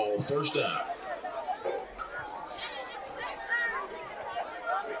ball, first down.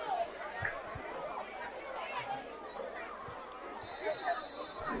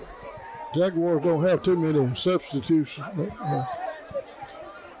 Jaguars don't have too many substitutes. So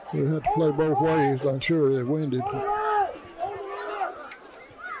they have to play both ways. I'm sure they're winded.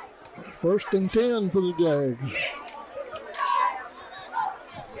 First and 10 for the Jags.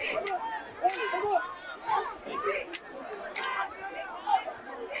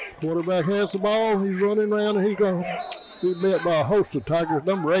 Quarterback has the ball. He's running around and he's going to be met by a host of Tigers.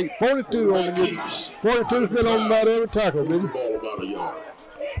 Number 8, 42 on the good. 42's been on about every tackle, didn't he? Ball about a yard.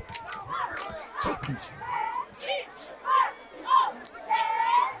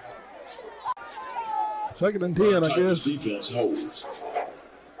 Second and 10, I guess. Defense holds.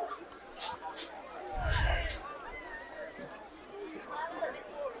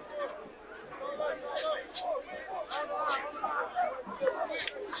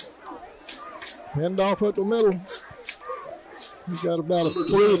 Hand off at the middle. He's got about a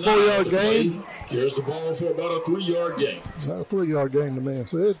 3 or 4 yard gain. Carries the ball for about a 3-yard gain. About a 3 yard gain, the man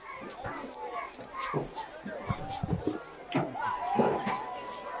said.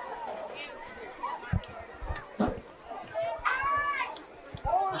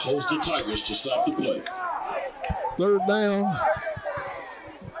 Host the Tigers to stop the play. Third down.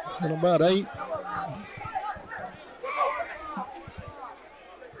 And about 8.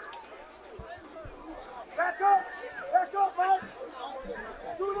 Back up, Mike.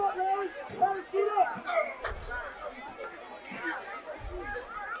 Scoot up, Larry. Larry, scoot up.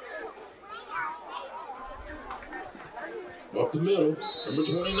 Up the middle, number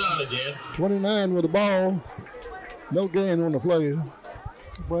 29 again. 29 with the ball. No gain on the play.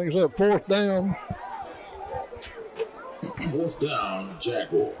 Brings up fourth down. Fourth down,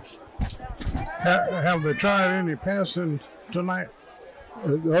 Jaguars. Have they tried any passing tonight?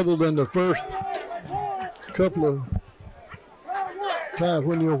 Other than the first couple of times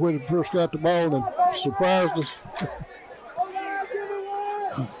when he first got the ball and surprised us.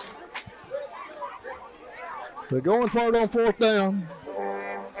 They're going for it on 4th down.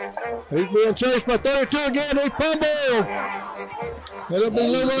 He's being chased by 32 again. He's fumbled. It'll be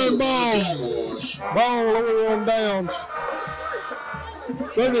Luverne ball. Ball over on downs.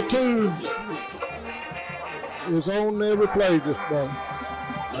 32 is on every play just about.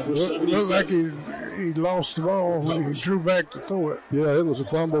 Looked like he lost the ball when he drew back to throw it. Yeah, it was a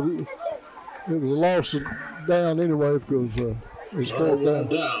fumble. It was a loss of down anyway because it's 4th down.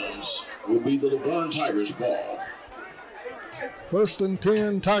 Downs will be the Luverne Tigers ball. 1st and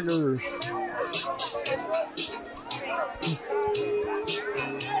 10 Tigers.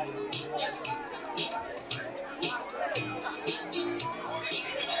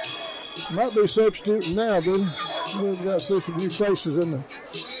 Might be substituting now, dude. We've got to see some new faces in there.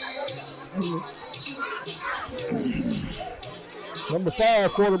 Number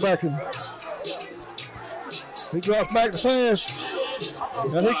 5 quarterbacking. He drops back to pass.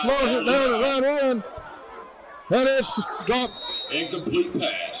 And he closes it down at right one. And it's dropped. Incomplete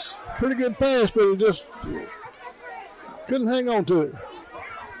pass. Pretty good pass, but he just couldn't hang on to it.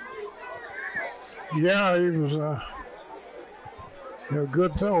 Yeah, he was a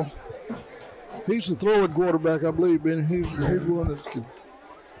good throw. He's the throwing quarterback, I believe, Ben. He's one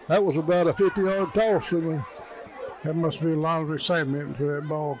that was about a 50-yard toss. I mean. That must be a lot of excitement for that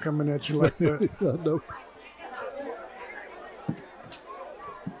ball coming at you like that. I know.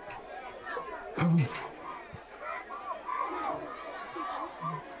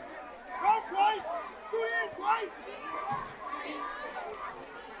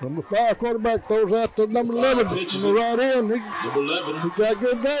 Number 5 quarterback throws out to number 11 on the right end. He got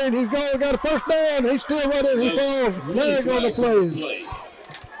good gain. He's going. Got a 1st down. He's still running. He falls. Flag on the play.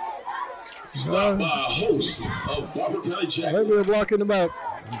 Stopped by a host of Barbour County Jaguars. Maybe they're blocking the back.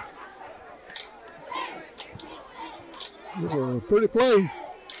 It's a pretty play.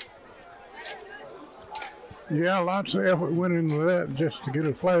 Yeah, lots of effort went into that just to get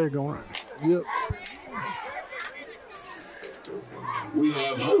a flag on it. Yep. We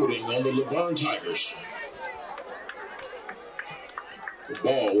have holding on the Luverne Tigers. The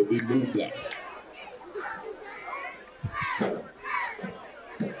ball will be moved back.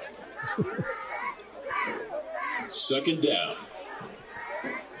 Second down.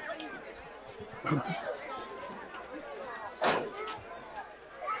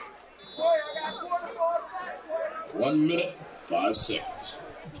 One minute, 5 seconds.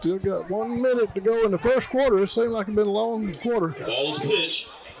 Still got 1 minute to go in the first quarter. It seemed like it's been a long quarter. Ball's pitch.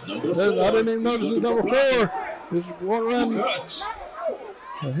 Number 4. I didn't even notice the number 4 is one run. Cuts.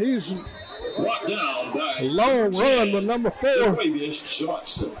 And he's Brought down by a long run with number 4.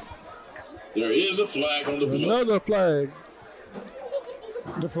 Johnson. There is a flag on the play. Another flag.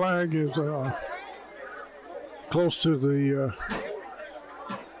 The flag is close to the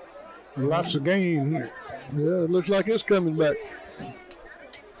lots of gain. Yeah, it looks like it's coming back.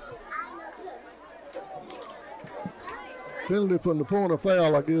 Penalty from the point of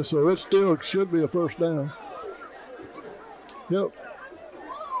foul, I guess, so it still should be a 1st down. Yep.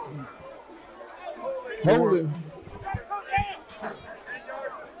 Holding.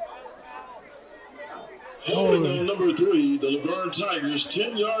 Holding on number 3, the Luverne Tigers,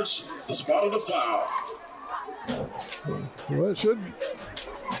 10 yards, the spot of the foul. Well, it should.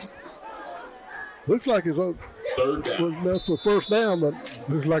 Looks like it's a 3rd down. that's for 1st down, but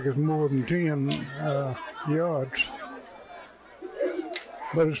Looks like it's more than 10 yards.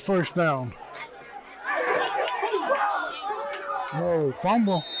 But it's 1st down. Oh,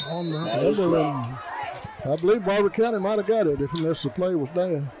 fumble on the I believe Barbour County might have got it unless the play was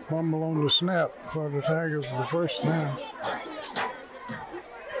down. fumble on the snap for the Tigers for the 1st down.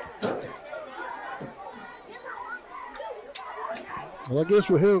 Well, I guess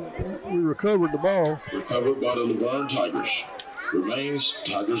we recovered the ball. Recovered by the Luverne Tigers. Remains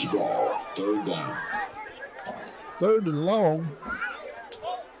Tigers ball. 3rd down. 3rd and long.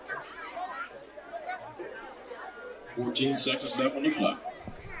 14 seconds left on the clock.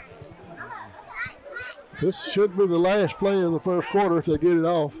 This should be the last play of the 1st quarter if they get it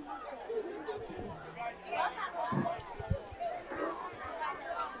off.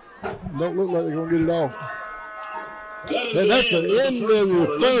 Don't look like they're going to get it off. And that's the end of the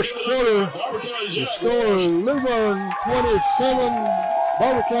 1st quarter. The score is Luverne 27,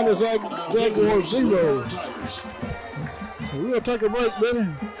 Barbour County Jaguars 0. We'll take a break, Benny.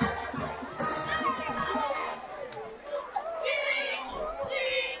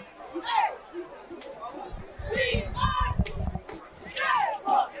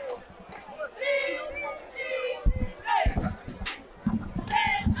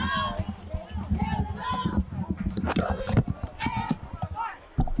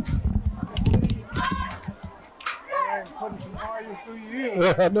 you threw you in.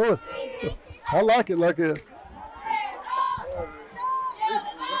 I know it. I like it like that.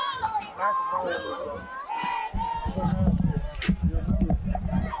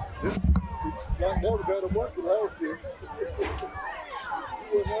 Like never got a monkey last year.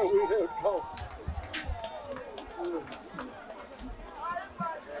 You know we had a call.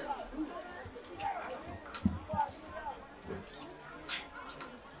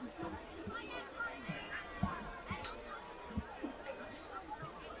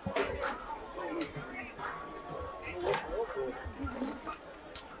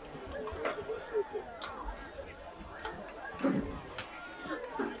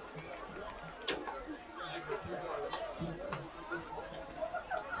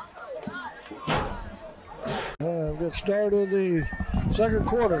 Good start of the second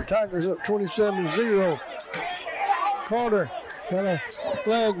quarter. Tigers up 27-0. Carter got a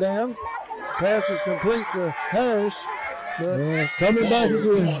flag down. Pass is complete to Harris. But Coming back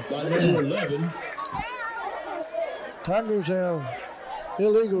again. Tigers have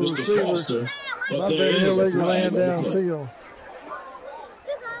illegal receiver. Not that illegal land downfield.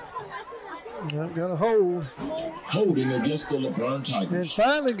 Got a hold. Holding against the Luverne Tigers. And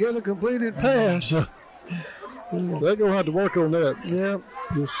finally get a completed pass. They're going to have to work on that. Yeah.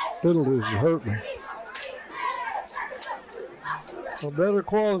 This penalty is hurting. A better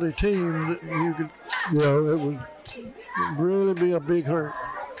quality team, you could. Yeah, it would really be a big hurt.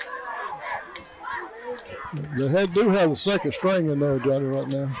 They do have the second string in there, Johnny, right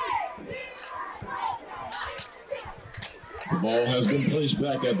now. The ball has been placed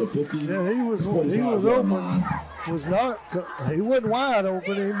back at the 50. Yeah, he was open. Was not. He wasn't wide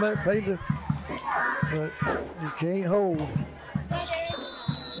open. He paid the. But you can't hold.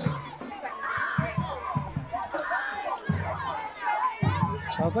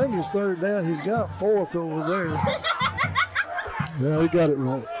 I think it's third down. He's got fourth over there. Yeah, he got it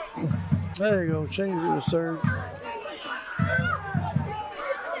right. There you go. Change it to third.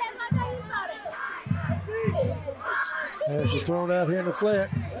 As it's thrown out here in the flat.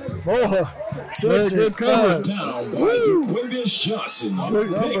 Boy, good cover. Williams Johnson.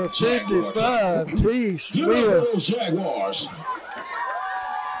 Number 55, T. Smith. Jaguars.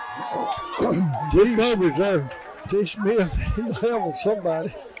 Good coverage there. T. Smith, he leveled somebody.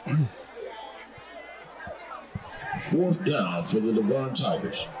 Fourth down for the Luverne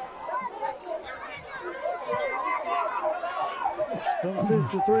Tigers. Number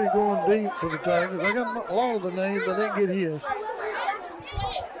 53 going deep for the Tigers. I got a lot of the names, but I didn't get his.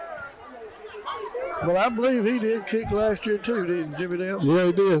 But I believe he did kick last year too, didn't Jimmy Dale? Yeah,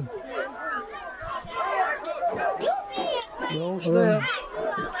 he did. No snap.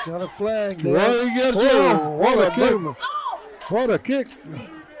 Got a flag there. Well, he gets on. What a kick. What a kick.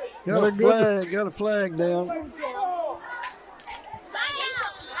 Got a flag down.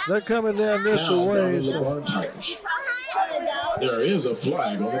 They're coming down this way. So. There is a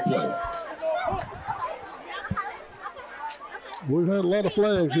flag on the play. We've had a lot of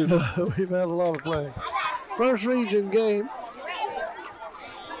flags here. We've had a lot of flags. First region game.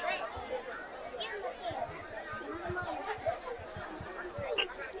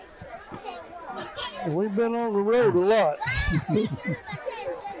 We've been on the road a lot.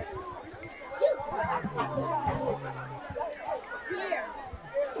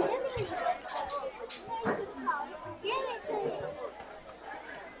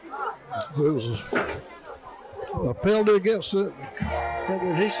 It was a penalty against it.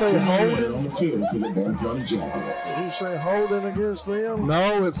 Did he say holding? On the field for the Barbour County Jaguars. Did he say holding against them?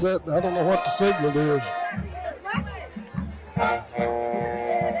 No, it's that. I don't know what the signal is.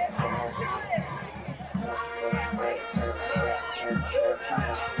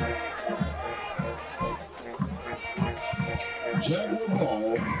 Jaguar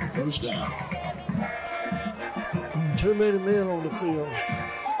ball, first down. Too many men on the field.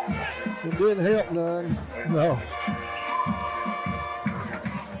 It didn't help none. No.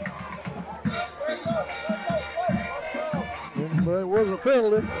 But it was a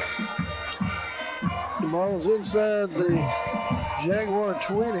penalty. The ball's inside the Jaguar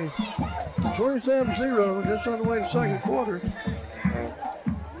 20. 27-0, just on the way to second quarter.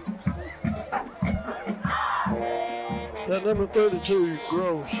 That number 32,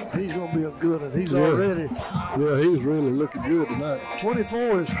 Gross, he's going to be a good one. He's already. Yeah, he's really looking good tonight.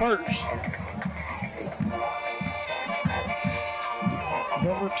 24 is Hurts.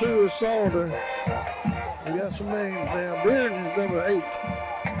 Number 2 is Salder. We got some names down. Beard is number 8.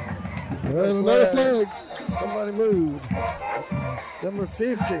 And another flag. Somebody moved. Number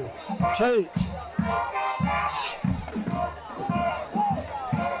 50, Tate.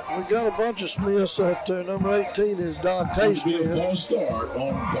 We We got a bunch of Smiths at number 18 is Dante It's going to be a Smith. false start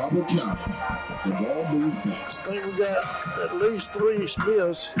on Barbour County. The ball moved back. I think we got at least 3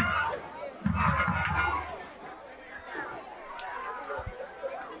 Smiths.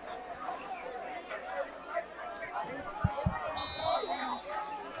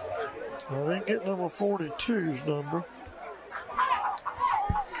 I didn't get number 42's number.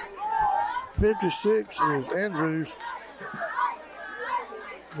 56 is Andrews.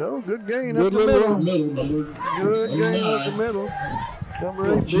 No, good gain up the middle. Good gain up the middle.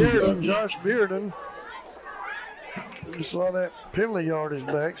 Number 8, Bearden, Josh Bearden. Just saw that penalty yardage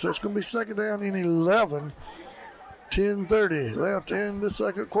back, so it's going to be second down in 11. 10:30 left in the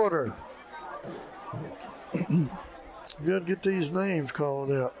second quarter. Good to get these names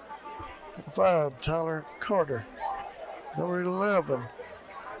called out. 5, Tyler Carter. Number 11.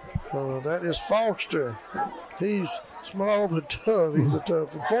 That is Foster. He's small but tough. He's a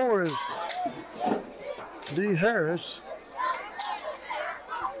tough one. 4 is D. Harris.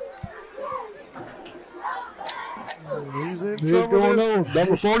 He's in trouble. Going on.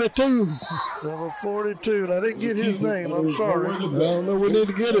 Number 42. Number 42. And I didn't get his name. I'm sorry. I don't know. We need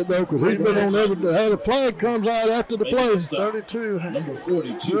to get it, though, because he's been on every. How the flag comes out after the play. 32. Number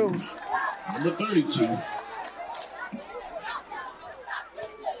 42. Gross. Number 32.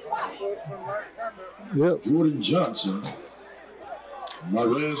 Yep. Jordan Johnson.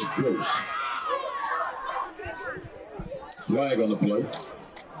 Marez Gross. Flag on the play.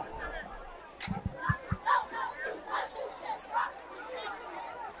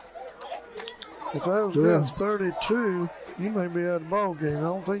 If that was against 32, he may be out of the ball game. I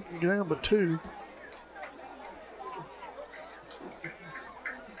don't think you can have but 2.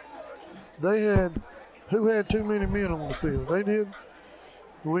 They had, who had too many men on the field? They did.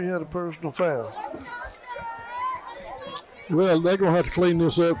 We had a personal foul. Well, they're going to have to clean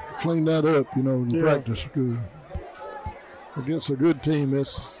this up, clean that up, you know, in practice. Good. Against a good team,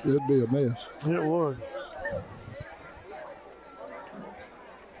 it'd be a mess. It would.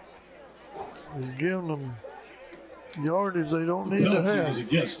 He's giving them yardage they don't need to Penalty have. is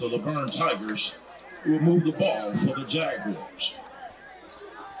against the Luverne Tigers, who will move the ball for the Jaguars.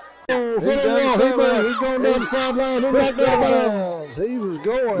 He's going down the sideline. He knocked out of bounds. He was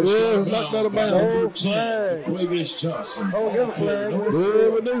going. Yeah, knocked out of bounds. Quavius Johnson. Oh, got a flag. Yeah,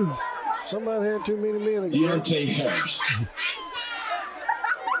 we do. Somebody had too many men again. Deontay Harris.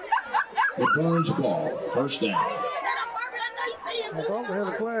 Luverne's ball, first down. I thought we had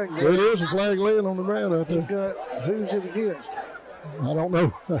a flag there. There is a flag laying on the ground out there. Who's it against? I don't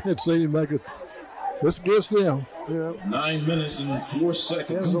know. I had seen him make it. It's against them. Yeah. 9 minutes and 4 seconds.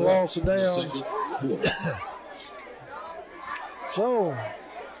 There's a loss of down. Second quarter. So,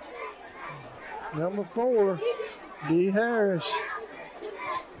 number 4, D. Harris.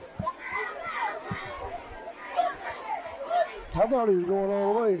 I thought he was going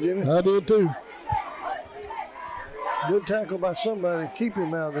all the way, Jimmy. I did too. Good tackle by somebody to keep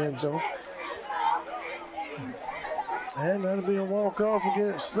him out of the end zone. And that'll be a walk-off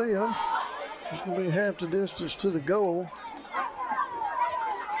against them. It's going to be half the distance to the goal.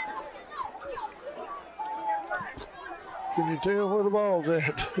 Can you tell where the ball's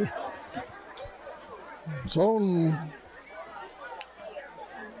at? It's on.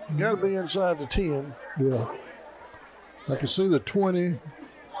 Got to be inside the 10. Yeah. I can see the 20.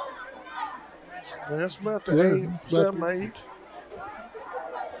 That's about the 8, 7, 8.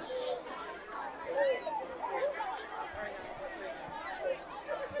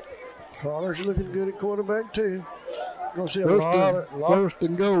 Collar's looking good at quarterback too. Gonna see First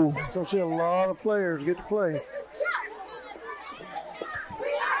and goal. Gonna see a lot of players get to play.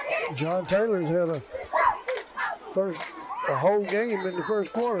 John Taylor's had a whole game in the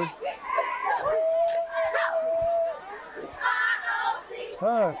first quarter.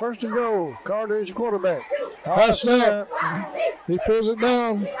 All right, first and goal. Carter is your quarterback. High snap. He pulls it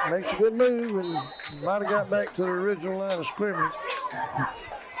down. Makes a good move and might have got back to the original line of scrimmage.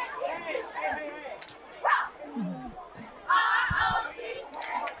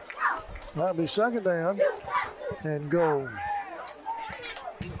 Might be second down and goal.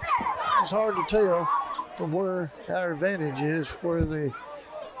 It's hard to tell from where our advantage is, where they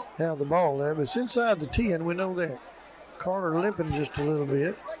have the ball there, but it's inside the 10, we know that. Carter limping just a little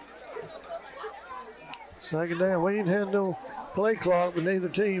bit. Second down, we ain't had no play clock, but neither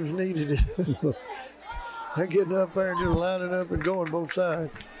teams needed it. They're getting up there and just lining up and going both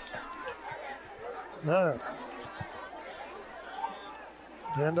sides. All right.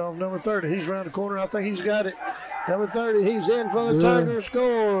 Hand off number 30. He's around the corner. I think he's got it. Number 30, he's in for the Tigers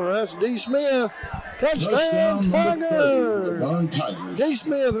score. That's D. Smith. Touchdown, Tigers. D.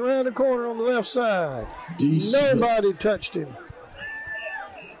 Smith around the corner on the left side. Nobody touched him.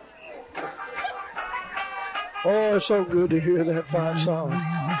 Oh, it's so good to hear that fight song.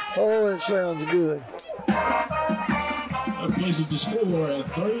 Oh, it sounds good. That places the score at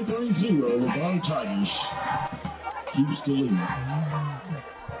 33-0. Luverne Tigers keeps the lead.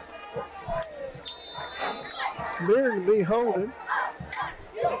 Beard to be holding.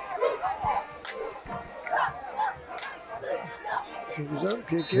 Kick is up,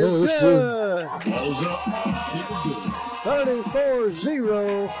 kick is good. Ball's up, kick is good.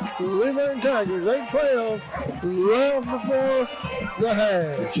 34-0, Luverne Tigers, 8-12, round before the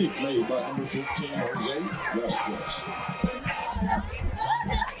half. The kick made by number 15, Jose Westbrook.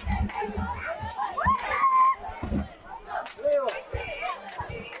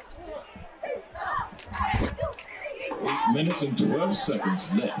 8 minutes and 12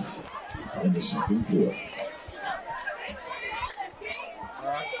 seconds left in the second quarter.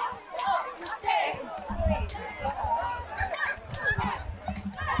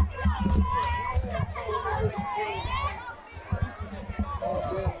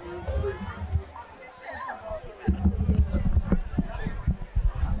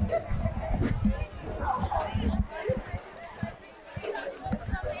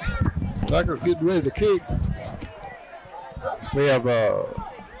 Tigers getting ready to kick. We have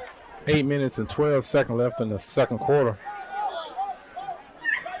 8 minutes and 12 seconds left in the second quarter.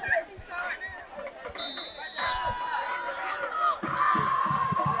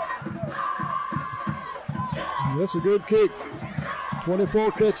 That's a good kick.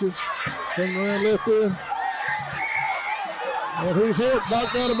 24 catches. Coming around left in. And who's hit?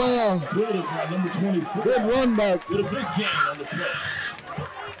 Knocked out of bounds. Number 24. Good run back. With a big gain on the play.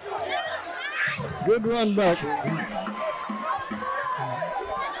 Good run back.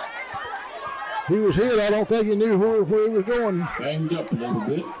 He was hit. I don't think he knew where he was going. Banged up a little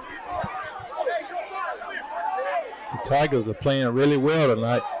bit. The Tigers are playing really well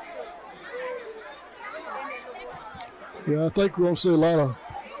tonight. Yeah, I think we're going to see a lot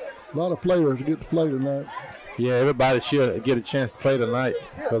of players get to play tonight. Yeah, everybody should get a chance to play tonight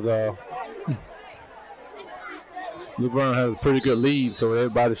because Luverne has a pretty good lead, so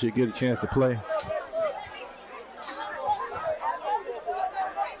everybody should get a chance to play.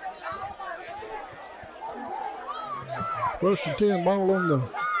 First and 10, ball on the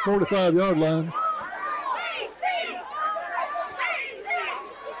 45-yard line.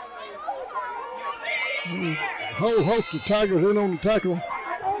 Whole host of Tigers in on the tackle.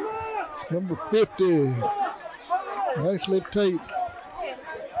 Number 50, Ashley Tate.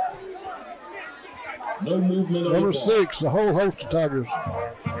 No movement. Number 6, a whole host of Tigers. A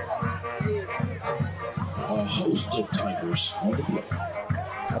host of Tigers on the play.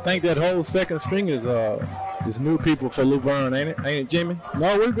 I think that whole second string is new people for Luverne, ain't it, Jimmy?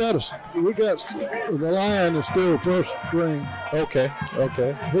 No, we got the line is still first string. Okay.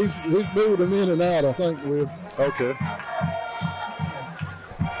 He's moved them in and out, I think, with. Okay.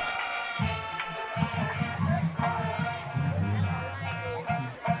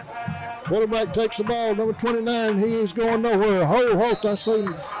 Quarterback takes the ball, number 29. He is going nowhere. A whole host, I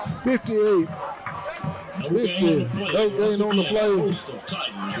seen 58. No gain on the play. Host of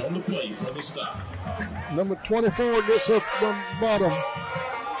Tigers on the play for the stop. Number 24 gets up from the bottom.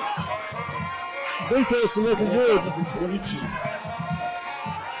 Defense is looking good. Number 42.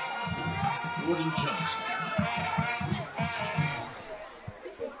 Jordan Johnson.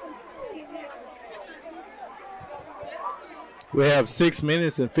 We have 6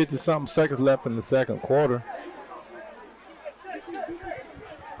 minutes and 50-something seconds left in the second quarter.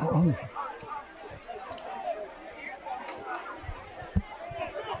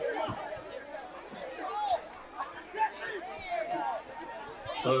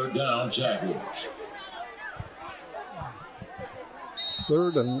 Third down, Jaguars.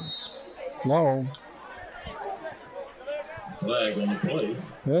 Third and long. Flag on the play.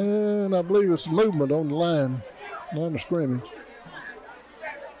 And I believe it's movement on the line of scrimmage.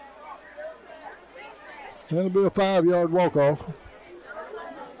 That'll be a 5-yard walk-off.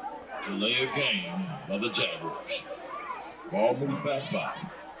 Delay a game by the Jaguars. Ball moving back 5.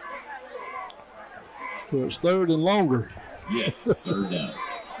 So it's third and longer. Yeah, third down.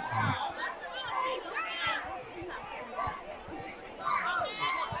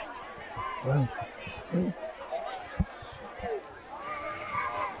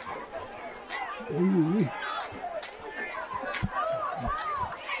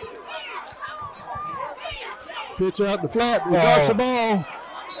 Pitch out the flat. He drops the ball.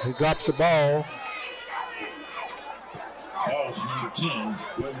 He drops the ball. 10.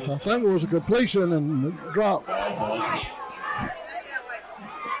 I think it was a completion and drop.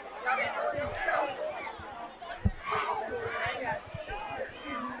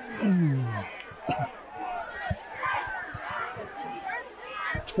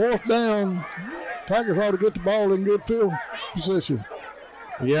 It's 4th down. Tigers ought to get the ball in good field position.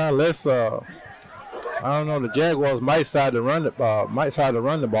 Yeah, let's. I don't know. The Jaguars might decide to run the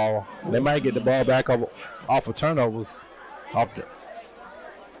ball. They might get the ball back off of turnovers.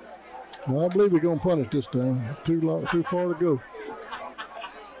 Well, I believe they're going to punt it this time. Too far to go.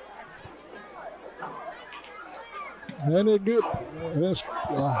 And it good. That's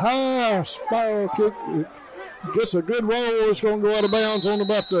a high spiral kick. It gets a good roll. It's going to go out of bounds on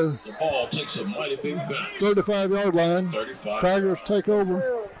about the ball takes a mighty big bounce. 35-yard line. 35. Tigers take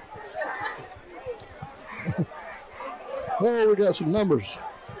over. Oh, we got some numbers.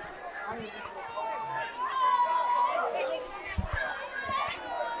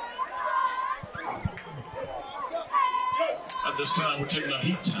 At this time, we're taking a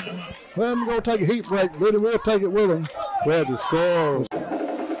heat time. Well, I'm going to take a heat break, but we'll take it with them. Well, the score.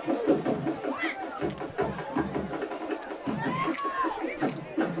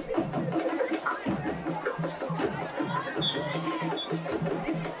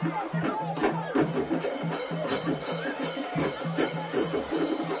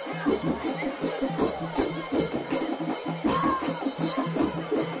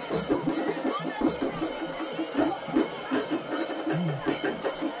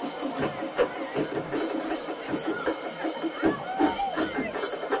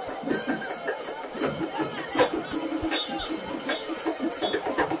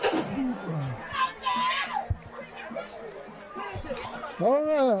 All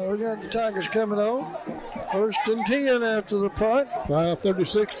right, we got the Tigers coming on. 1st and 10 after the punt.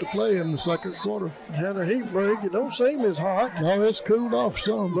 5:36 to play in the second quarter. Had a heat break. It don't seem as hot. No, it's cooled off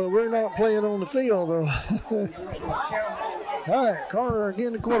some. But we're not playing on the field, though. All right, Carter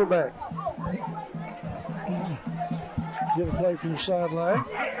again, the quarterback. Get a play from the sideline.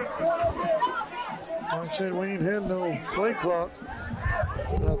 Like I said, we ain't had no play clock.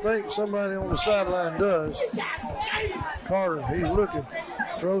 I think somebody on the sideline does. Carter, he's looking.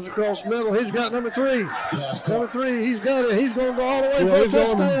 Throws across the middle. He's got number 3. Number 3, he's got it. He's going to go all the way for a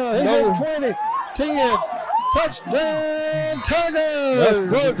touchdown. He's at 20, 10. Touchdown, Tigers! That's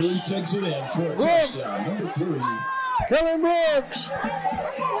Brooks. He takes it in for a touchdown. Number 3. Kellen Brooks.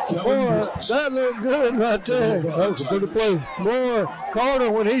 Boy, that looked good right there. That was a good play. Boy,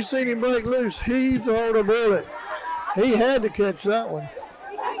 Carter, when he seen him break loose, he threw a bullet. He had to catch that one.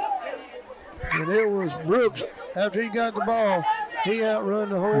 And it was Brooks, after he got the ball, he outrun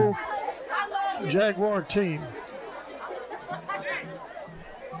the whole Jaguar team.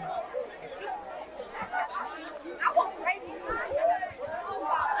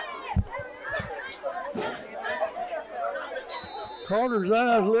 Carter's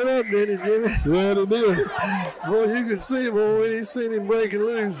eyes lit up, didn't he, Jimmy? Yeah, they did. Boy, you could see him when he seen him breaking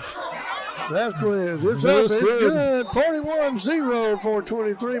loose. That's good. It's up. It's good. 41-0 for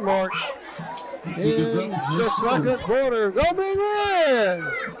 23 mark. In the second quarter. Go Big Red!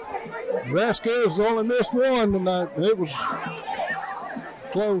 Vasquez only missed one tonight. It was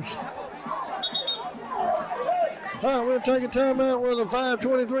close. All right, we'll take a timeout with a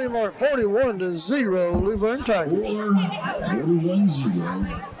 5:23 mark. 41-0, Luverne Tigers. 41-0.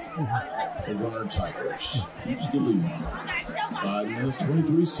 Luverne Tigers keeps the lead. 5 minutes,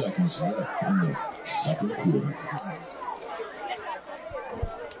 23 seconds left in the second quarter.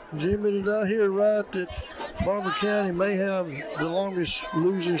 Jimmy, did I hear right that Barbour County may have the longest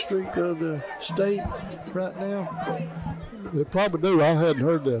losing streak of the state right now? They probably do. I hadn't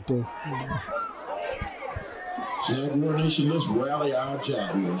heard that, though. Jaguar Nation, let's rally our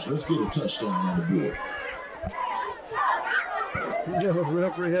Jaguars. Let's get a touchdown on the board. Yeah, the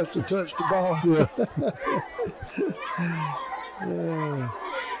referee has to touch the ball. Yeah.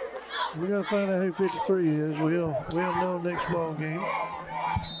 We got to find out who 53 is. We'll know next ball game.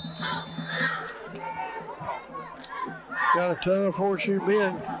 Got a tough horseshoe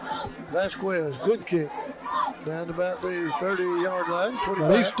bend. Vasquez, good kick. Down to about the 30-yard line.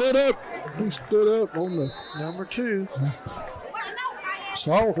 25. He stood up. He stood up on the number 2.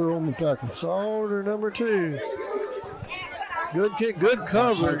 Salter on the tackle. Salter, number 2. Good kick, good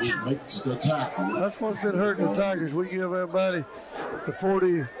coverage. Makes the tackle. That's what's been hurting the Tigers. We give everybody the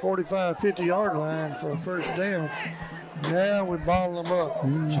 40, 45, 50-yard line for a first down. Now we bottle them up.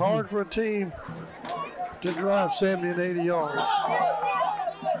 It's hard for a team to drive 70 and 80 yards.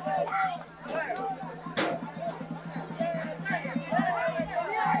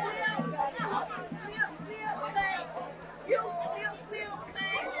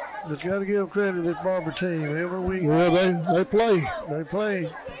 But you got to give credit to this Barbour team. Every week. Well, they play. They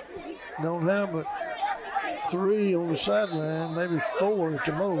play. Don't have but 3 on the sideline, maybe 4 at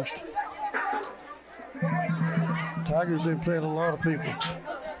the most. Tigers been playing a lot of people.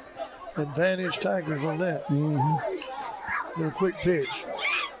 Advantage Tigers on that. Mm-hmm. A quick pitch.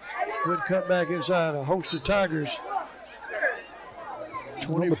 Good cut back inside. A host of Tigers.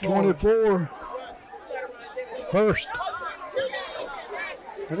 24. Hurst.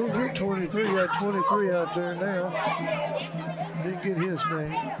 I didn't get 23. Got 23 out there now. Didn't get his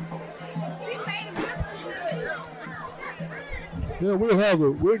name. Yeah,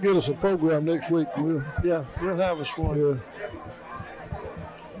 we'll get us a program next week. We'll have us one. Yeah.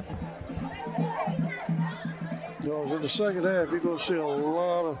 Because in the second half, you're going to see a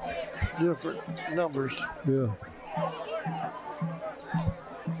lot of different numbers. Yeah.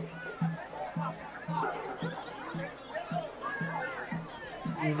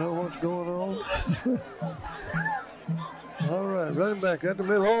 You know what's going on? All right, running back at the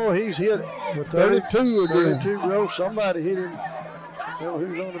middle. Oh, he's hit it. 32 again. 32 gross. Somebody hit him.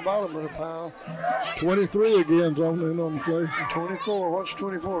 Who's on the bottom of the pile? 23 again's on the play. 24. What's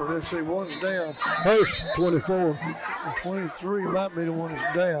 24? Let's see. One's down. Hurst, 24. 23 might be the one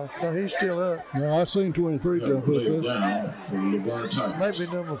that's down. No, he's still up. No, I seen 23 jump up there. Maybe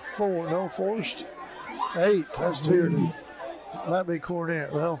number 4. No, Forrest. 8. That's Bearden. Might be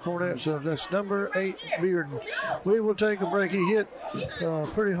Cornett. Well, Cornett, so that's number 8, Bearden. We will take a break. He hit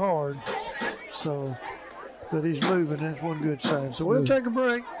pretty hard. So, but he's moving. That's one good sign. So we'll take a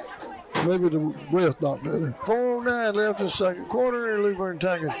break. Maybe the rest not better. 4:09 left in the second quarter. Luverne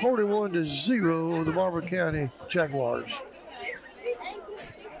Tigers 41-0. The Barbour County Jaguars.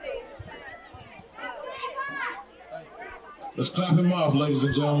 Let's clap him off, ladies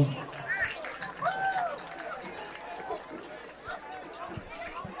and gentlemen.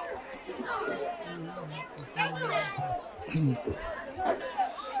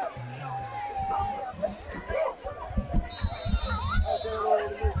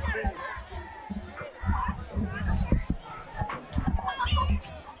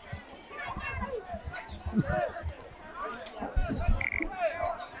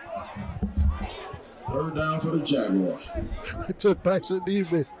 Third down for the Jaguars. It's a pass at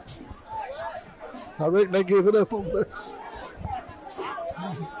defense. I reckon they give it up on there.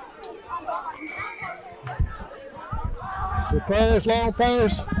 The pass, long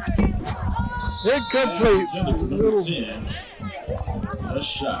pass. Incomplete. Little 10.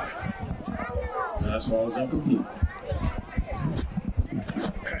 Just shy. As far as incomplete.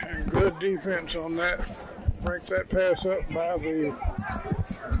 Good defense on that. Break that pass up by the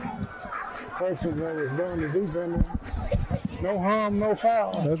person that was doing the defending. No harm, no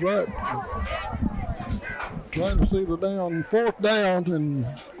foul. That's right. Trying to see the down, 4th down, and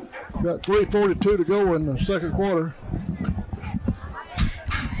got 3:42 to go in the second quarter.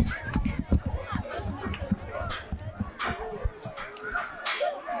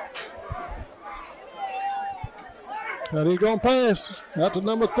 And he's going to pass out to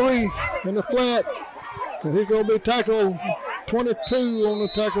number 3 in the flat. And he's going to be tackled 22 on the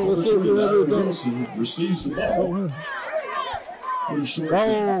tackle. Let's see if he ever done. Receives the ball.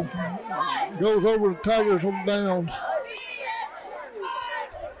 Ball goes over the Tigers on downs.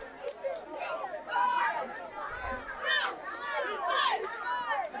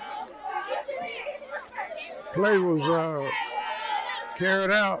 Play was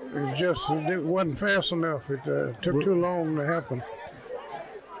carried out. It wasn't fast enough. It took too long to happen.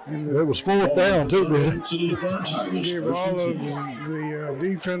 And it was 4th down too, man. Gave all of the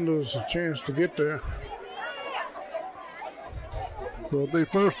defenders a chance to get there. So it'll be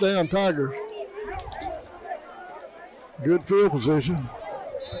 1st down Tigers. Good field position.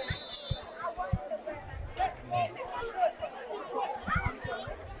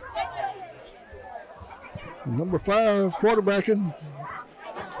 Number 5, quarterbacking,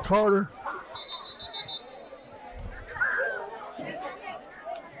 Carter.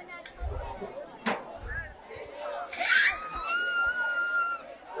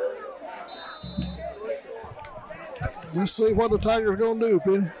 Let's see what the Tigers are going to do,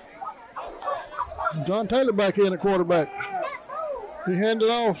 Penny. John Taylor back in at quarterback. He handed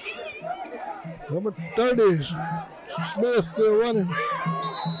off. Number 30, Smith still running.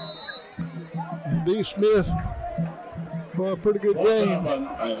 D. Smith for a pretty good game.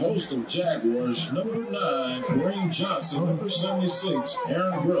 A host of Jaguars, number 9, Kareem Johnson, number 76,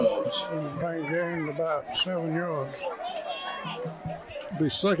 Aaron Grubbs. Playing game about 7 yards. Be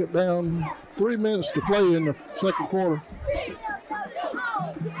 2nd down, 3 minutes to play in the second quarter.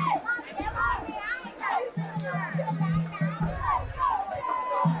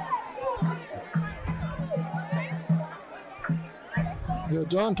 Yeah,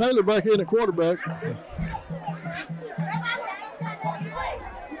 John Taylor back in at quarterback.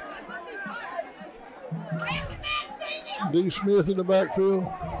 D. Smith in the backfield.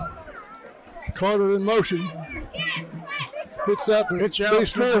 Carter in motion. Pitch out to D.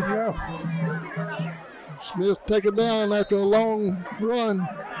 Smith. Smith taken down after a long run.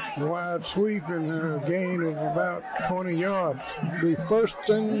 Wide sweep and a gain of about 20 yards. The first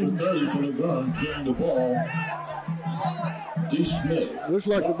thing. 30 for the gun, carrying the ball. D. Smith. Looks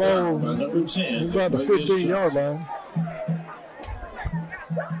like the ball by number 10. About the 15-yard line.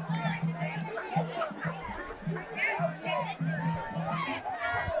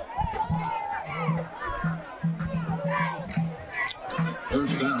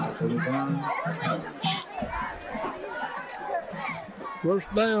 First down for the Luverne Tigers.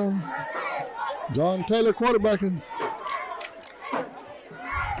 First down. John Taylor quarterbacking.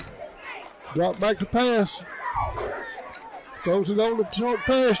 Drop back to pass. Throws it on the short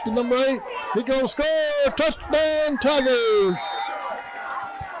pass to number 8. He gonna score. Touchdown Tigers.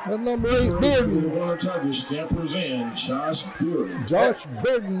 That number 8, Bearden. The Luverne Tigers scampers in. Josh Bearden. Josh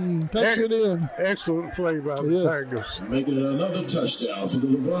Bearden takes it in. Excellent play by the Tigers. Making it another touchdown for the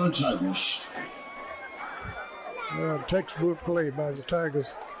Luverne Tigers. Textbook play by the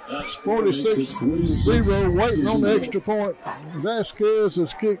Tigers. That's 46-0, waiting on the extra point. Vasquez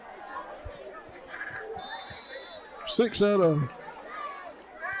has kicked 6 out of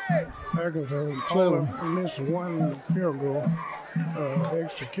Tigers have missed one field goal,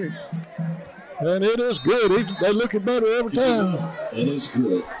 extra kick. And it is good. They're looking better every time. It is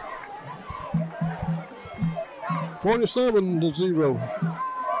good. 47-0.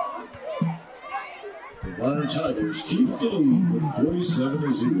 The Luverne Tigers keep the lead with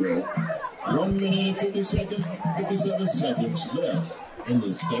 47-0. 1 minute and 57 seconds left in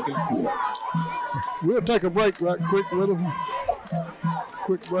the second quarter. We'll take a break right quick with them.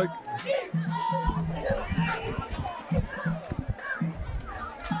 Quick break.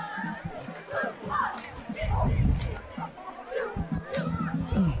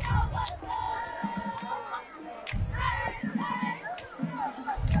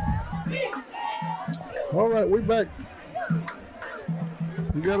 All right, we back.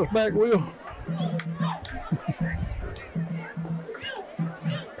 You got us back, Will?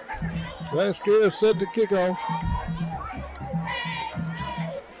 Vasquez set the kickoff.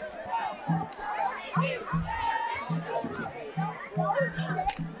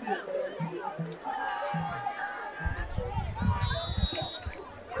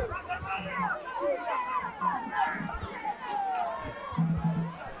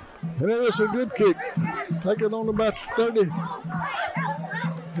 And it is a good kick. Take it on about 30.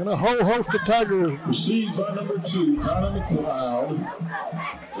 And a whole host of Tigers. Received by number 2, Connor McLeod.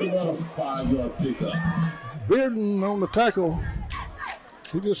 About a 5-yard pickup. Bearden on the tackle.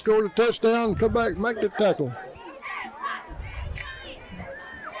 He just scored a touchdown and come back and make the tackle.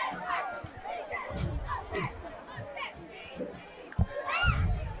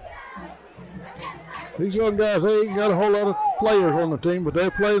 These young guys, they ain't got a whole lot of players on the team, but they're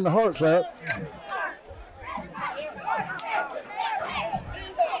playing the hearts out.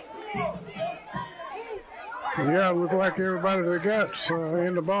 Yeah, it look like everybody they got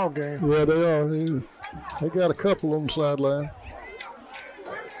in the ball game. Yeah, they are. They got a couple on the sideline.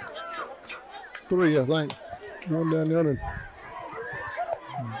 3, I think. One down the other.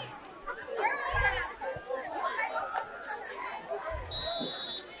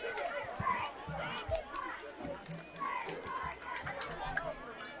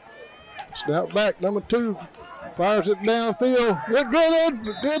 Snap back, number 2. Fires it downfield.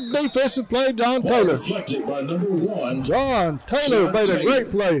 Good defensive play, John Taylor. Deflected by number 1. John Taylor made a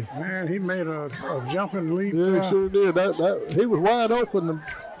great play. Man, he made a jumping leap. Yeah, he sure did. He was wide open. The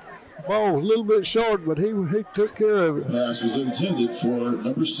ball was a little bit short, but he took care of it. Pass was intended for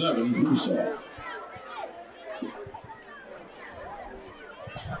number 7, Russo.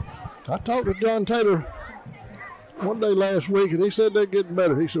 I talked to John Taylor one day last week, and he said they're getting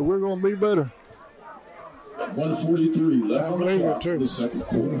better. He said, we're going to be better. 1:43 left on the clock in the second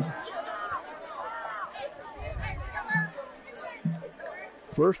quarter.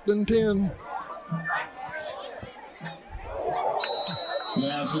 First and 10.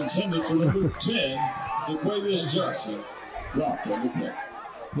 Pass intended for number 10, Zaquavius Johnson. Dropped on the play.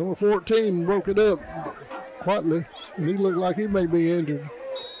 Number 14 broke it up quietly, and he looked like he may be injured.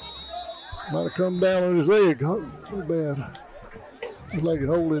 Might have come down on his leg. Too bad. Looked like it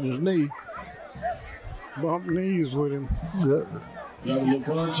holding his knee. Bump knees with him. Yeah. Got a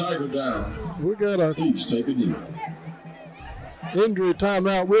Luverne Tiger down. We got a Please take a knee. injury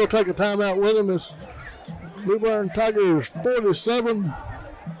timeout. We'll take a timeout with him. Luverne Tigers 47,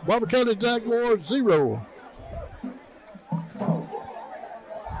 Barbour County Jaguars 0.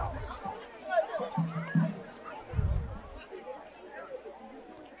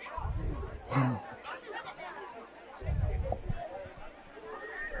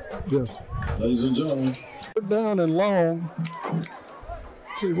 Yes. Ladies and gentlemen. Down and long.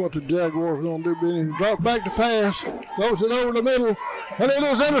 See what the Jaguars are going to do. Benny drops back to pass, throws it over the middle, and it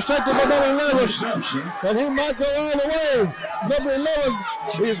was intercepted by number 11. And he might go all the way. Number 11,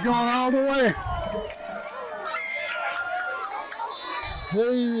 he's going all the way.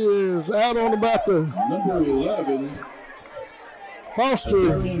 He is out on about the number 11.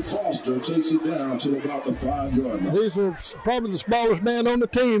 Foster takes it down to about the 5-yard line. He's probably the smallest man on the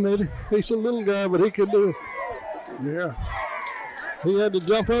team. He's a little guy, but he could do it. Yeah. He had to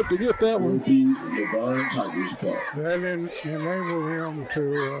jump up to get that one. Be Luverne Tigers ball. That enabled him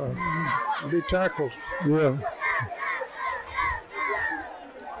to be tackled. Yeah.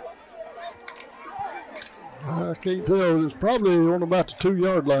 I can't tell. It's probably on about the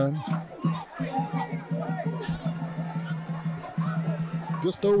 2-yard line.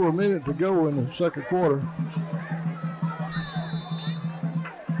 Just over a minute to go in the second quarter.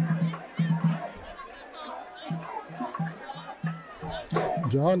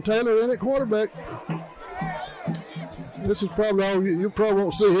 John Taylor in at quarterback. This is probably all you probably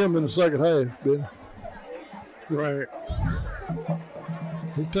won't see him in the second half, Ben. Right.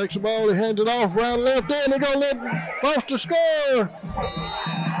 He takes the ball, he hands it off around left end. They're going to let Foster score.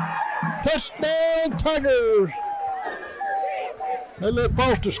 Touchdown, Tigers. They let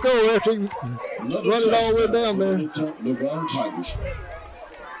Foster score after he run it all the way down there. Luverne Tigers.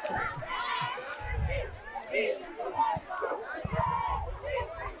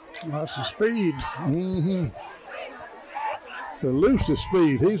 Lots of speed. Mm-hmm. The loosest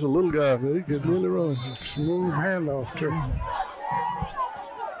speed. He's a little guy, but he could really run. Smooth handoff, too.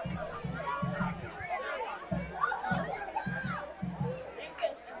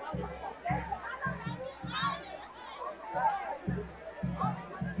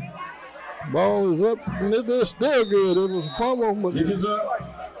 Ball is up, and it is still good. It was a fumble, but kick is up,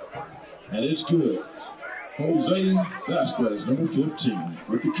 and it's good. Jose Vasquez, number 15,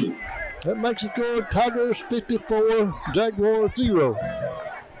 with the kick. That makes it good. Tigers 54, Jaguars 0.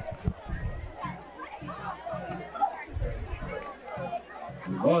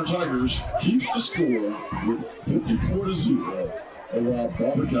 Luverne Tigers keep the score with 54-0 over our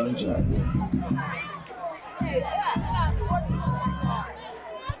Barbour County Jaguars.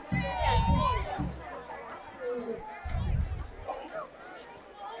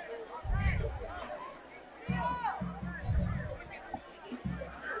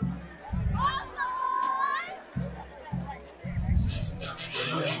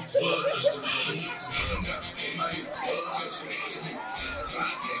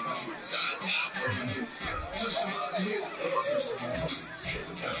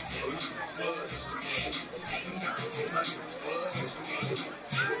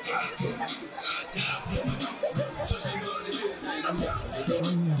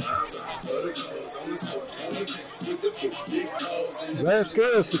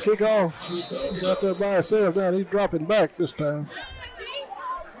 Vasquez to kick off. He's out there by himself now. He's dropping back this time.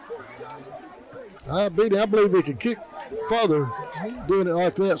 I believe he can kick farther doing it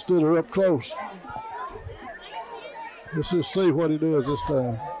like that instead of up close. Let's just see what he does this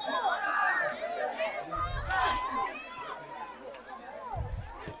time.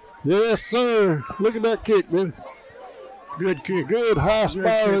 Yes, sir. Look at that kick, man. Good kick. Good high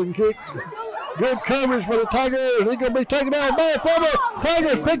spiraling kick. Good coverage for the Tigers. He's going to be taken down by the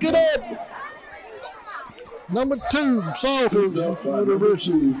Tigers. Pick it up. Number 2, Salter. Number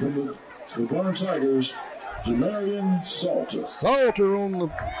 2 from the Luverne Tigers, Jamarian Salter. Salter on the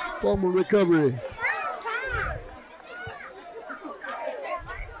fumble recovery.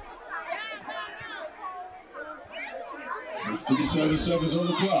 With 57 seconds on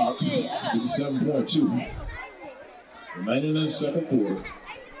the clock, 57.2. Remaining in the second quarter.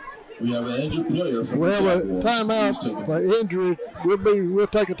 We have an injured player from the Jaguars. Timeout by injury. We'll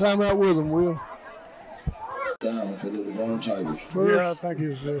take a timeout with him. We'll down for the Luverne Tigers. First, yeah, I think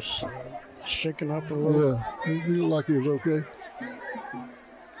he's just shaking up a little. Yeah, he looked like he was okay.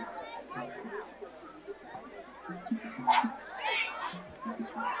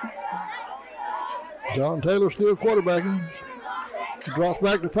 John Taylor still quarterbacking. Drops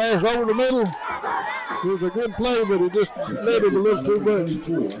back to pass over the middle. It was a good play, but it just led him a little too much.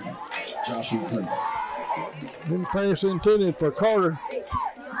 Joshua Pringle. Then pass intended for Carter.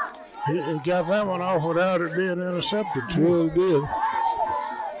 He got that one off without it being intercepted. Well, he did.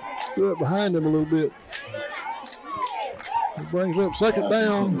 Threw it behind him a little bit. It brings up second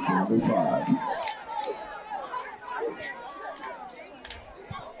down.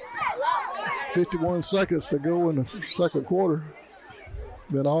 51 seconds to go in the second quarter.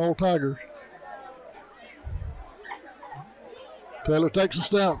 Been all Tigers. Taylor takes a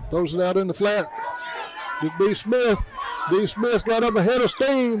step, throws it out in the flat. To D. Smith. D. Smith got up ahead of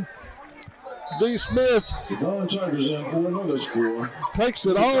Steen. D. Smith. The Luverne Tigers in for another score. Takes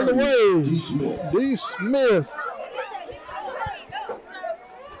it all the way. D. Smith. D. Smith.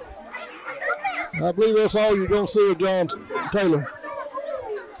 I believe that's all you're going to see of John Taylor.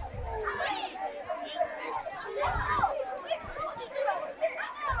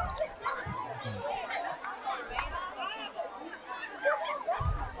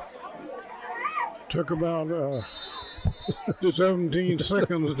 Took about 17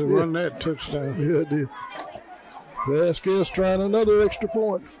 seconds to run that touchdown. Yeah, it did. Vasquez trying another extra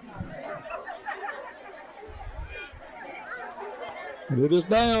point. And it is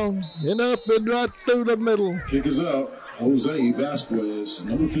down and up and right through the middle. Kick is up. Jose Vasquez,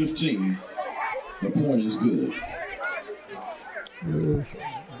 number 15. The point is good. Yes.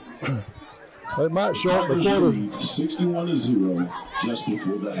 They might shorten the quarter. 61-0 just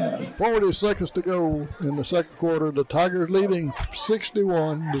before the half. 40 seconds to go in the second quarter. The Tigers leading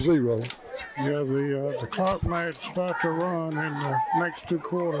 61-0. Yeah, the clock might start to run in the next two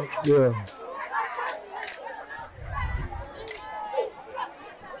quarters. Yeah.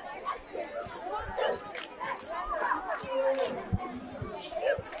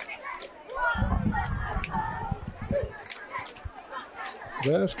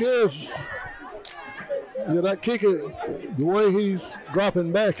 Vasquez. Yeah, that kick, the way he's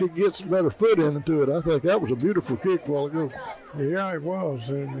dropping back, it gets better foot into it. I think that was a beautiful kick a while ago. Yeah, it was.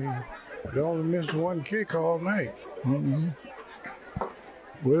 And he only missed one kick all night. Mm-hmm.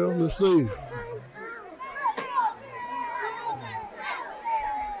 Well, let's see.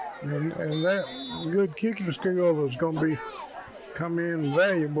 And that good kicking skill is going to come in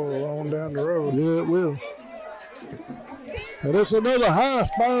valuable on down the road. Yeah, it will. And it's another high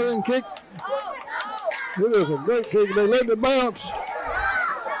spiraling kick. It is a great kick. They let it bounce.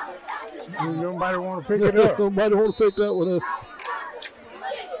 Nobody want to pick it up. Nobody want to pick that one up.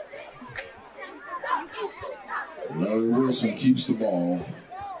 Larry Wilson keeps the ball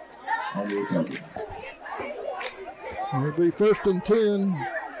on the recovery. It'll be 1st and 10.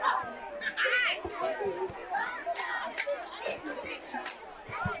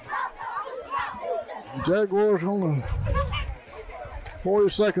 Jaguars on the 40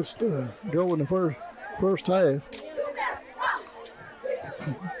 seconds to go in the first half.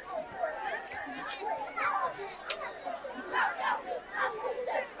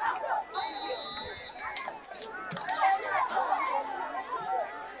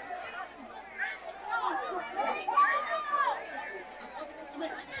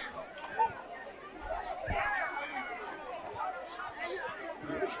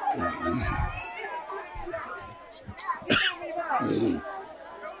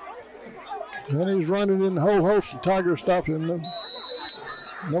 And he's running in the whole host. The Tigers stopped him.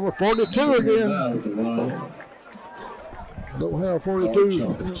 Number 42 again. Don't have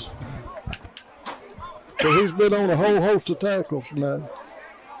 42. So he's been on a whole host of tackles tonight.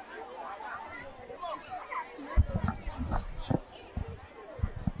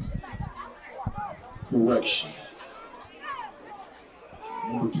 Correction.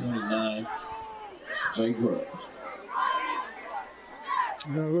 Number 29, Jay Groves.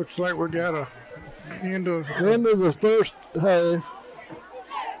 Looks like we got a end of the first half.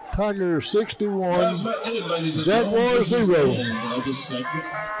 Tigers 61, Jaguars 0.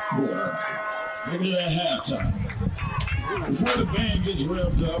 Maybe at halftime. Before the band gets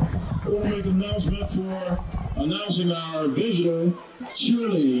revved up, I want to make an announcement for announcing our visitor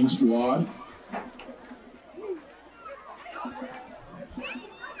cheerleading squad.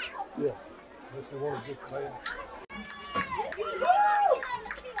 Yeah, this is one of the good players.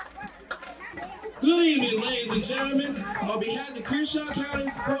 Good evening, ladies and gentlemen. On behalf of the Crenshaw County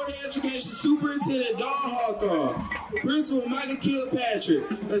Board of Education Superintendent Don Hawthorne, Principal Michael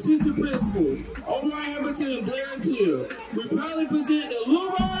Kilpatrick, Assistant Principals Omar Hamilton and Blair and Till, we proudly present the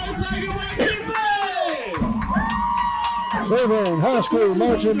Luverne Tiger Marching Band! Luverne High School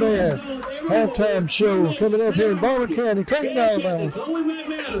Marching Band halftime show coming up here in Barbour County, Clayton, Alabama.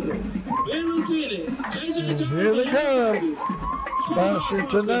 Here they come. Sponsored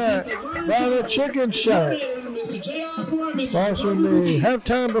tonight by the Chicken Shack. Sponsoring the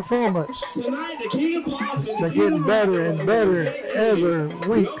halftime performance. They're getting better and better every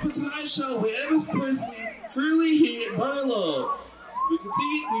week. Tonight's show with Evans Presley, Freely Hit, Burn Love. We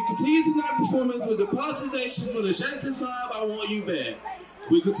continue tonight's performance with the Pulsation from the Jackson 5, I Want You Back.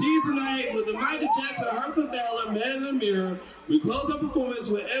 We continue tonight with the Michael Jackson Herpa Ballad, Man in the Mirror. We close our performance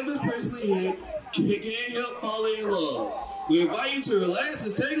with Elvis Presley hit, Can't Help Falling in Love. We invite you to relax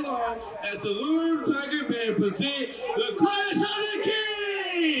and take along as the Luverne Tiger Band present the Clash of the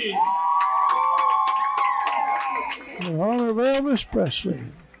King! In honor of Elvis Presley.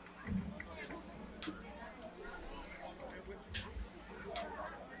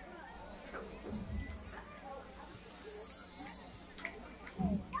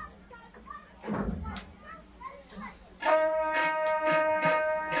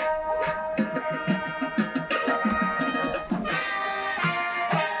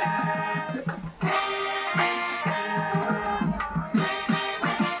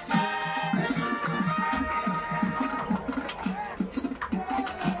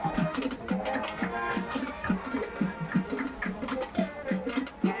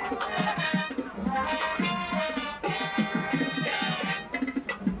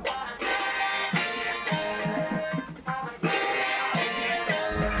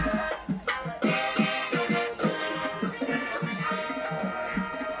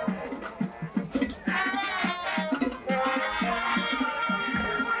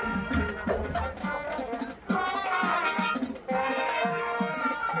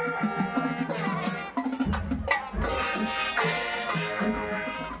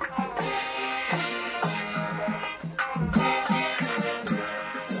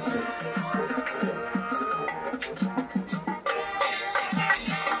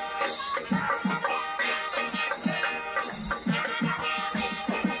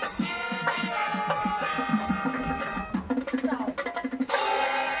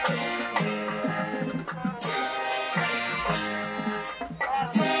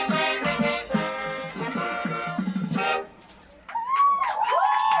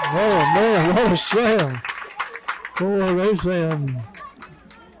 Oh man, what a sound. Boy, they sound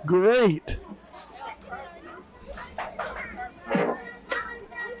great.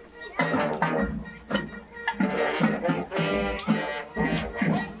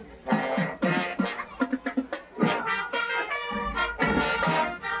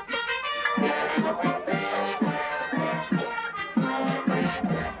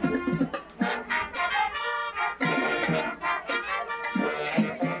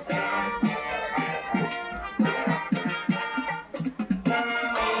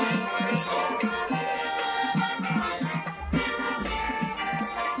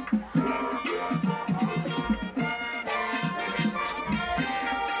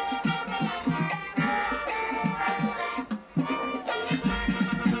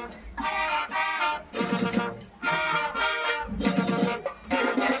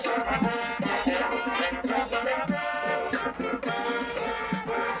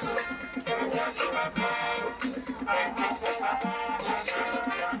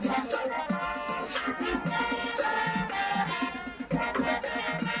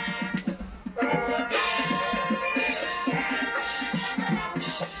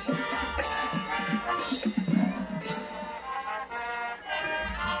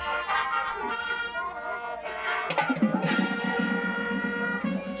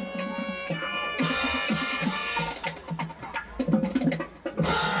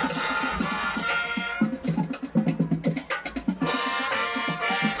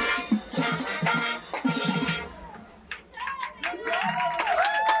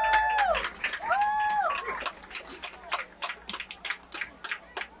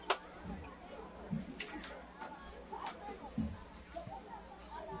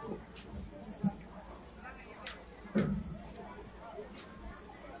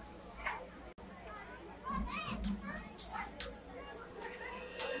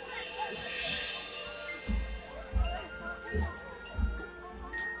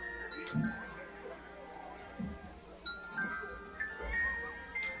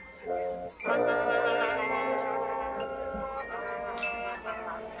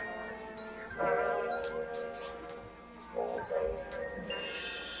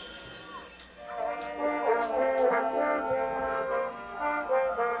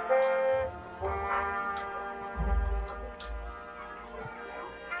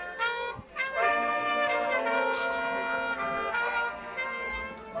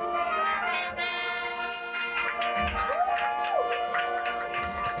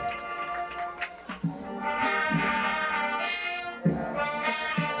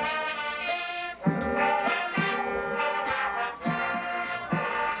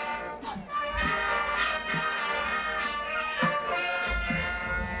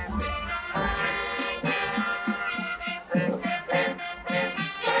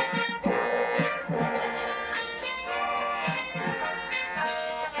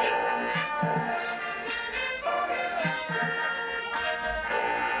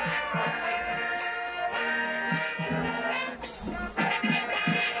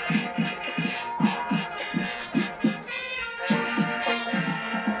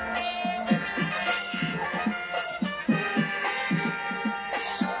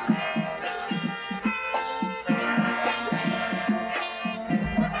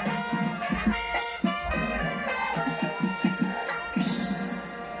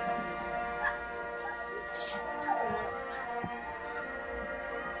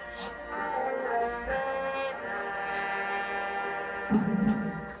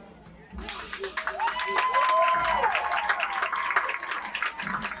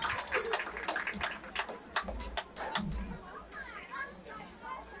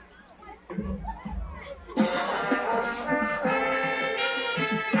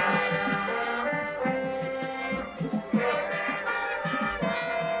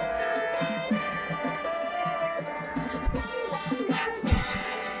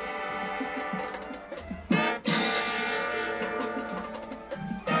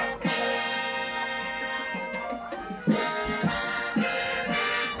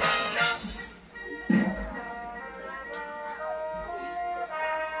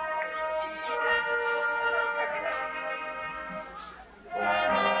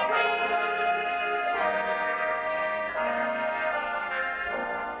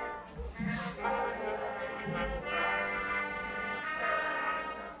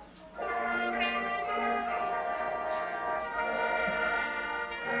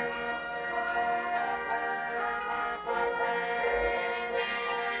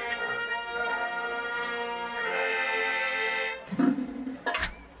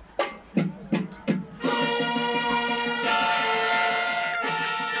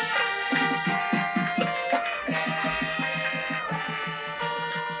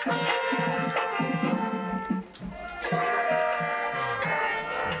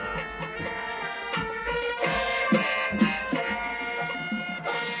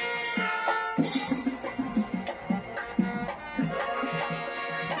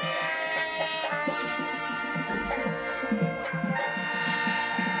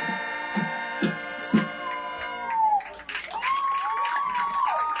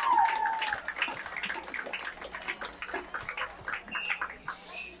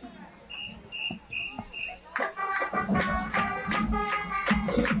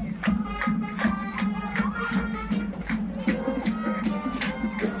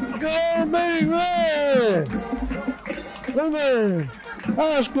 Luverne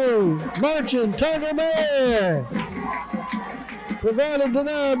High School marching Tiger Man. Provided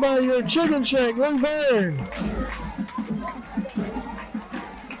tonight by your chicken shack, Luverne.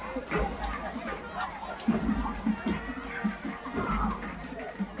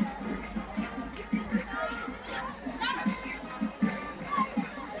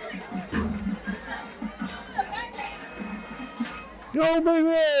 Go Big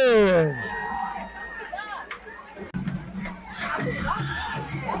Red!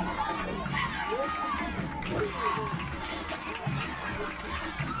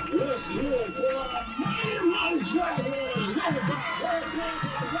 Let's hear it for our mighty Jaguars, led by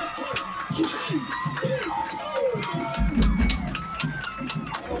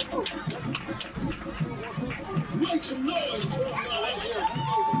make some noise,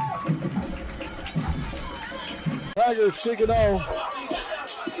 Tigers kick it off.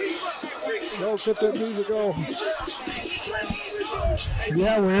 Don't cut that music off.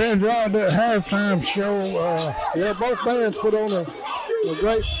 Yeah, we enjoyed that halftime show. Yeah, both bands put on a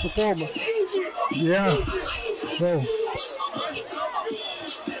great performance. Yeah, so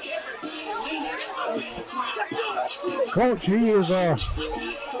Coach, he is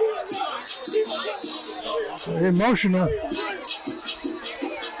emotional.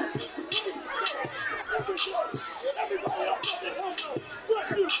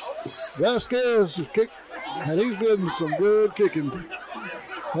 Vasquez is kicked, and he's getting some good kicking.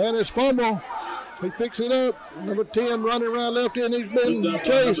 And his fumble, he picks it up. Number 10 running around left end, he's been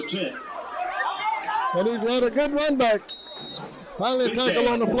chased. And he's got a good run back. Finally a tackle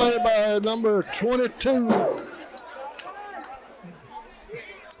on the play by number 22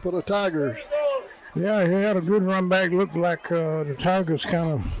 for the Tigers. Yeah, he had a good run back. Looked like the Tigers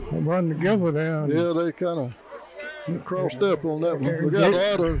kind of run together there. Yeah, they kind of crossed up on that one. We got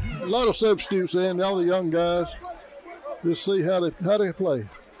a lot of substitutes in, all the young guys. Just see how they play.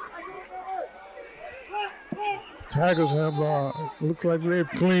 Tigers have looked like they've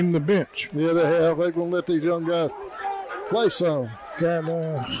cleaned the bench. Yeah, they have. They're gonna let these young guys play some. Got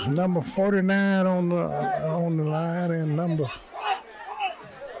number 49 on the line, and number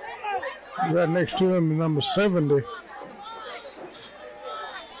right next to him, number 70.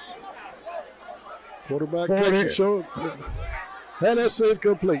 Quarterback takes it short, and that's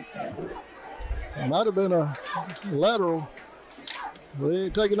incomplete. Might have been a lateral. They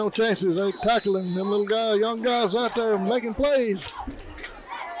ain't taking no chances. They tackling them little guys, young guys out there making plays.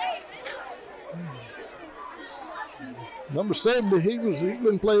 Number 70, he's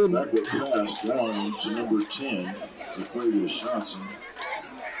been playing. Backward pass down to number 10, Zaquavius Johnson.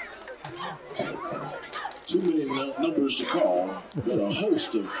 Too many numbers to call, but a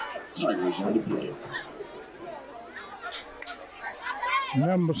host of Tigers on the play.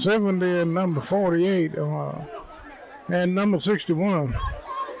 Number 70 and number 48 And number 61.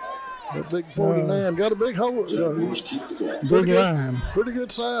 That big 49 got a big hole. Big line. Pretty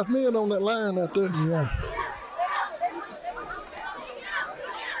good sized men on that line out there. Yeah.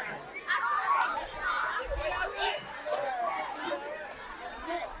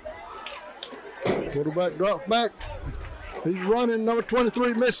 Quarterback drops back. He's running. Number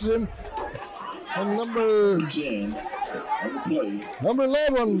 23 misses him. And number 10, play. Number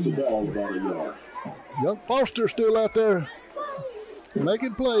 11. The ball about a yard. Young Foster still out there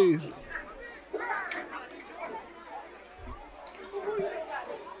making plays.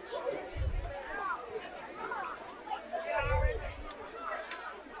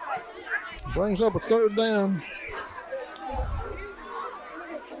 Brings up a third down.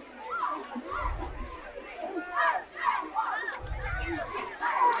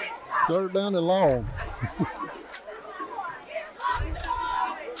 Third down and long.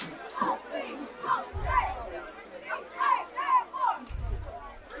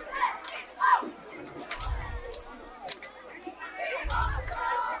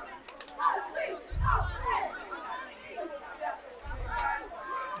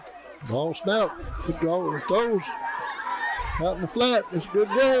 Ball snap. Throws out in the flat. It's a good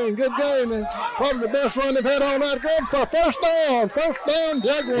game. Good game. It's probably the best run they've had all night. Good for first down. First down,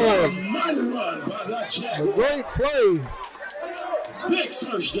 Jaguar. Mighty run by that Jaguar. A great play. Big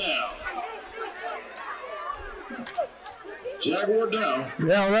first down. Jaguar down.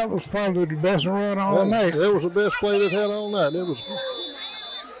 Yeah, that was probably the best run all night. That was the best play they've had all night. It was.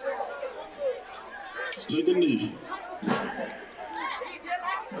 Let's take a knee.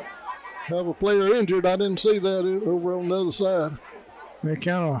 Have a player injured. I didn't see that over on the other side. They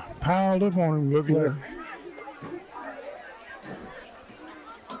kind of piled up on him, looked like.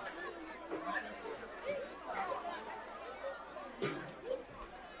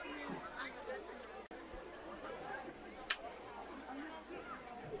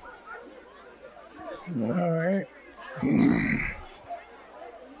 All right.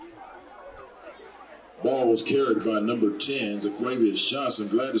 Ball was carried by number 10, Zaquavius Johnson.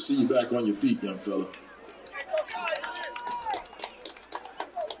 Glad to see you back on your feet, young fella.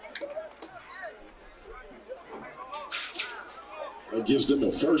 That gives them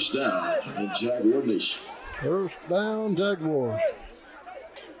a first down in Jaguar Nation. First down, Jaguar.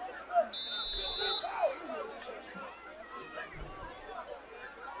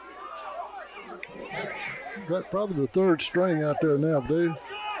 Got probably the third string out there now, dude.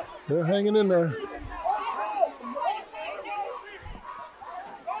 They're hanging in there.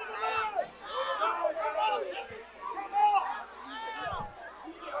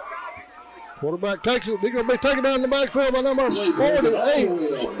 Quarterback takes it. He's going to be taken down in the backfield by number 48.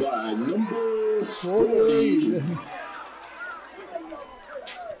 By number 48.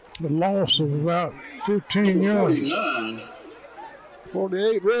 The loss of about 15 yards. 49.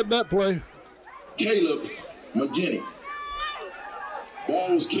 48 read that play. Caleb McGinney.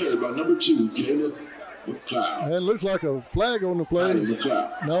 Ball was carried by number 2, Caleb McLeod. It looks like a flag on the play.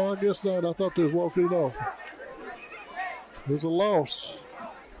 McLeod. No, I guess not. I thought they was walking it off. It was a loss.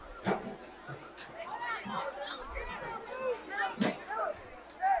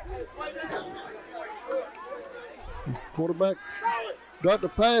 Quarterback got the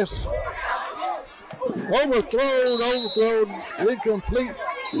pass. Overthrown, incomplete.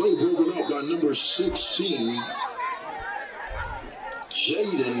 Play broken up by number 16,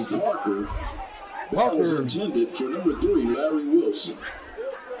 Jaden Parker. Ball was intended for number 3, Larry Wilson.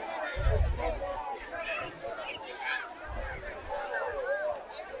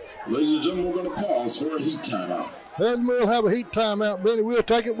 Ladies and gentlemen, we're going to pause for a heat timeout. And we'll have a heat timeout, Benny. We'll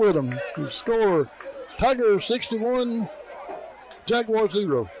take it with them. Score, Tigers 61, Jaguar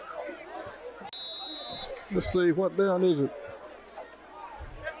 0. Let's see, what down is it?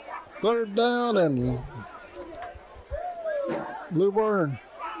 Third down and Luverne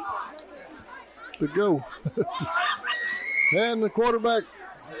to go. And the quarterback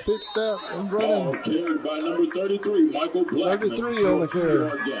pitched out and running. Ball carried by number 33, Michael Blackman. 33 on the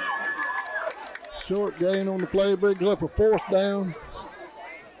carry. Short gain on the play, brings up a fourth down.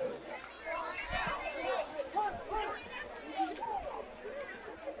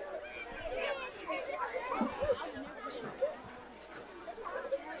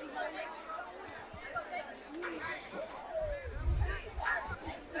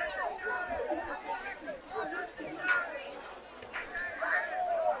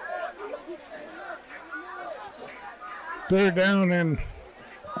 Third down and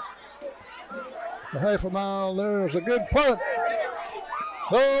a half a mile. There's a good punt.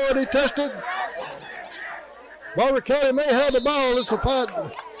 Oh, and he touched it. Barbour County may have the ball. It's a punt.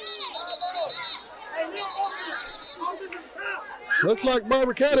 Looks like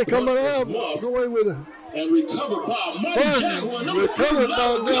Barbour County coming out. Going with a and recovered by Mighty Jaguar. recovered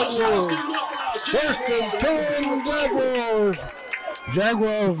by Jaguars. First and 10 Jaguars.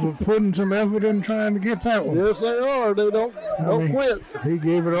 Jaguars were putting some effort in trying to get that one. Yes, they are. They don't quit. He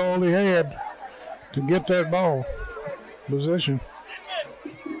gave it all he had to get that ball position.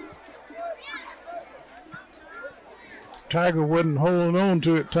 Tiger wasn't holding on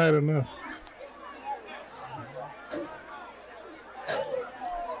to it tight enough.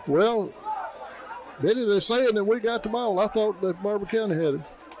 Well, Benny, they're saying that we got the ball. I thought that Barbour County had it.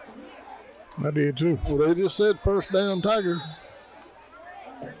 I did too. Well, they just said first down Tiger.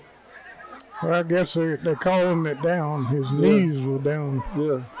 Well, I guess they're calling it down. His knees were down.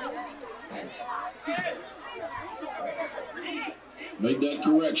 Yeah. Make that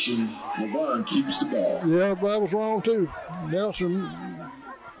correction. Luverne keeps the ball. Yeah, but I was wrong too. Nelson.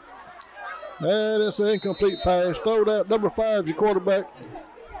 That's an incomplete pass. Throw that. Number 5's your quarterback.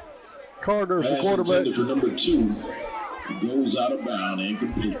 Carter's the Pass quarterback. intended for number 2. Goes out of bounds,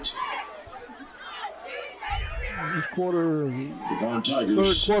 incomplete. This quarter, Luverne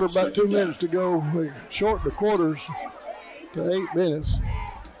Tigers. third quarter, about 2 minutes to go. They shortened the quarters to 8 minutes.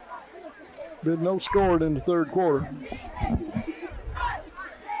 Been no scoring in the third quarter.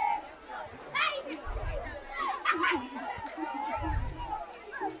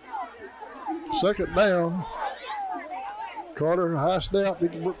 Second down. Carter, high step, he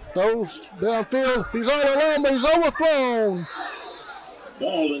throws downfield. He's all alone, but he's overthrown.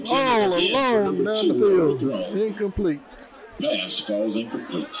 Ball intended All again for alone number down 2, the field. overthrown. Incomplete. Pass falls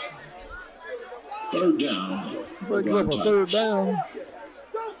incomplete. Third down. Breaks Luverne up a Tigers. third down.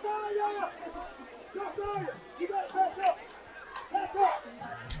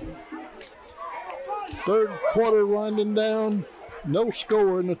 Third quarter winding down. No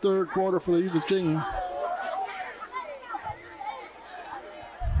score in the third quarter for either team.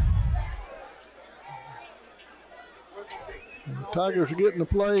 The Tigers are getting the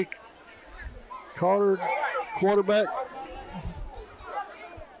play. Carter, quarterback.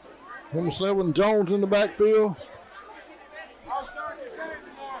 Number 7, Jones in the backfield.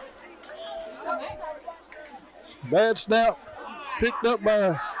 Bad snap. Picked up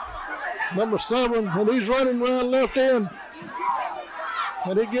by number 7, and he's running around left end.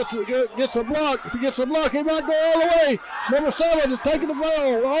 And he gets a block. If he gets a block, he might go all the way. Number 7 is taking the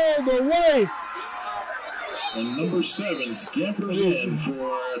ball all the way. And number 7 scampers in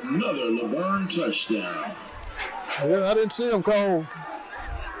for another Luverne touchdown. Yeah, I didn't see him call.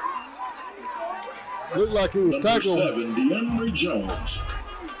 Looked like he was Number tackled. 7, DeAndre Jones.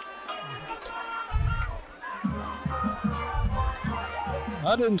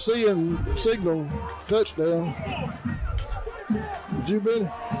 I didn't see him signal touchdown. Did you, Benny?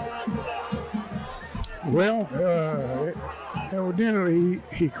 Well, evidently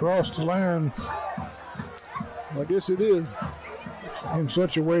he crossed the line I guess he did. in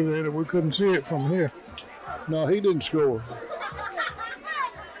such a way that we couldn't see it from here. No, he didn't score.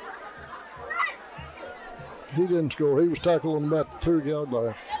 He didn't score. He was tackling about the 2-yard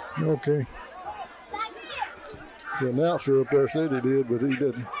line. Okay. The announcer up there said he did, but he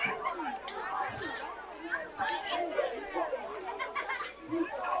didn't.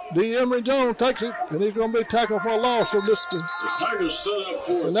 D. Emery Jones takes it, and he's going to be tackled for a loss. So this, The Tigers set up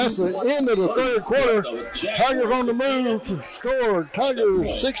for and that's the end of the third quarter. Tigers on the move. Score.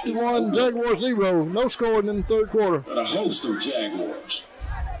 Tigers 61, Jaguars 0. No scoring in the third quarter. But a host of Jaguars.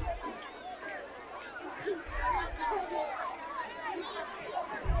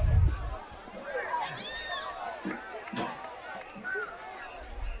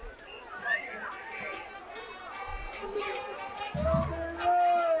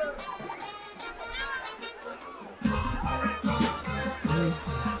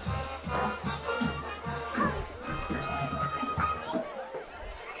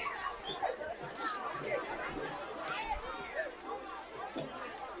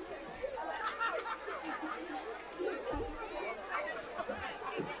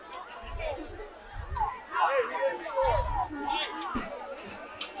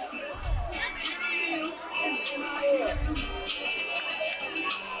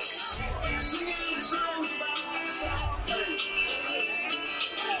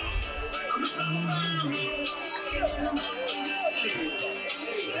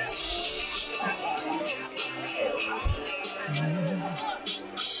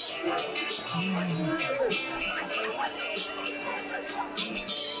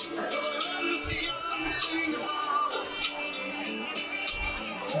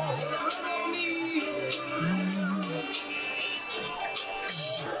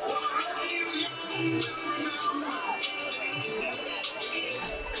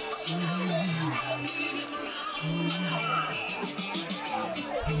 All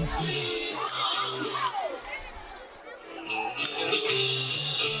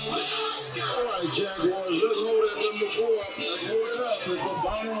right, Jaguars, let's load that number 4 up. Let's load it up. It's the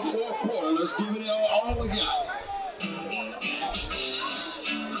final fourth quarter. Let's give it all we got.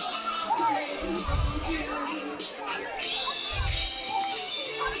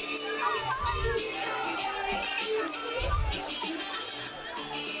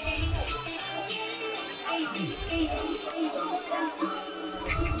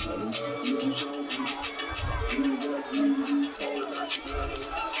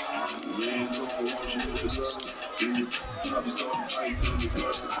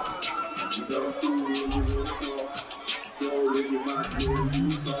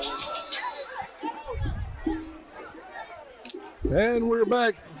 And we're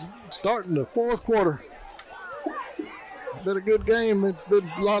back, starting the fourth quarter. Been a good game. It's been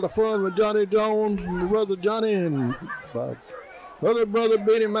a lot of fun with Johnny Jones and the brother Johnny and my other brother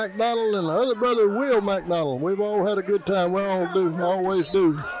Benny McDonald and the other brother Will McDonald. We've all had a good time. We all do, always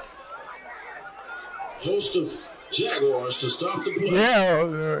do. Host of Jaguars to stop the play.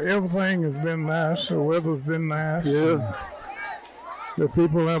 Yeah, everything has been nice. The weather's been nice. Yeah. The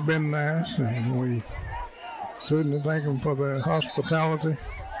people have been nice, and we certainly thank them for their hospitality.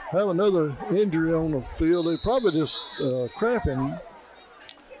 Have another injury on the field. They probably just cramping.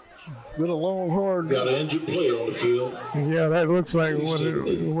 Been a long, hard. Got an injured player on the field. Yeah, that looks like what it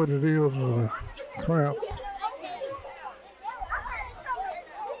is. Cramp.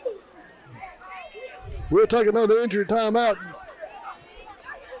 We'll take another injury timeout.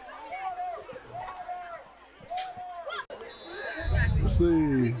 Let's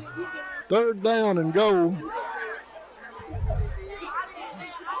see. Third down and goal.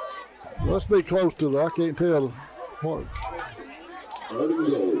 Let's be close to it. I can't tell what. Third and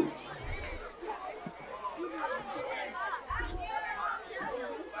goal.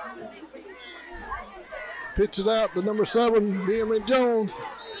 Pitch it out to number 7, Demery Jones.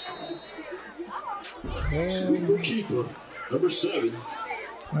 And keeper, number 7.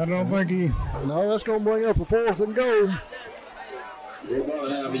 I don't think he. No, that's going to bring up a 4th and goal. We're about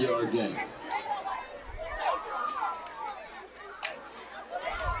a half-a-yard gain.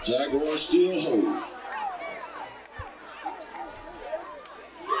 Jaguars still hold.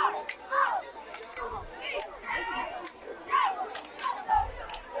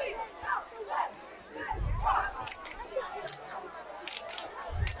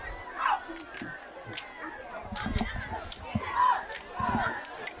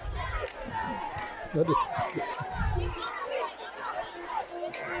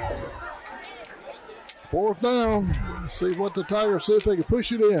 Fourth down. See what the Tigers see if they can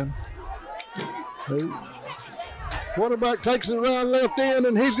push it in. Quarterback takes it around left end,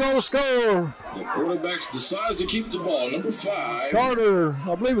 and he's going to score. The quarterback decides to keep the ball. Number 5. Carter,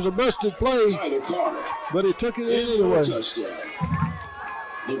 I believe it was a busted play. Tyler Carter. But he took it in For anyway. a touchdown.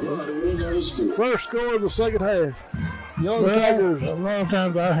 Luverne will know the score. First score of the second half. Young Well, Tigers. a lot of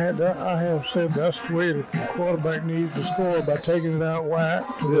times I have said that's the way the quarterback needs to score, by taking it out wide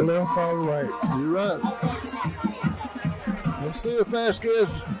to the left or the right. You're right. Let's see if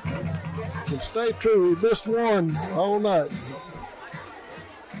Vasquez can stay true. He missed one all night.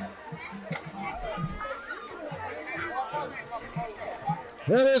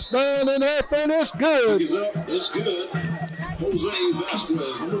 And it's down and up and it's good. It's up. It's good. Jose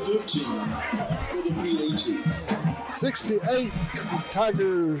Vasquez, number 15, for the PAT. 68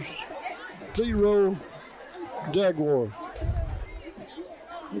 Tigers, 0 Jaguars.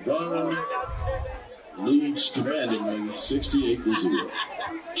 Luverne leads commandingly, 68-0.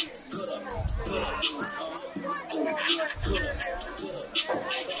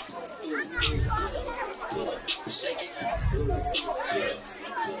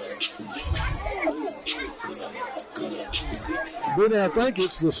 Benny, I think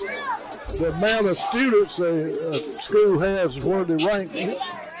it's the amount of students a school has where they rank.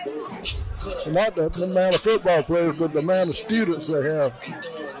 Not the amount of football players, but the amount of students they have.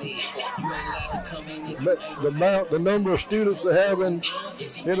 But the number of students they have in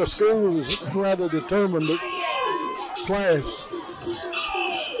a school is rather determined the class.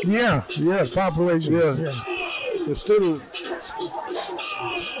 Yeah, population. Yeah. Instead of,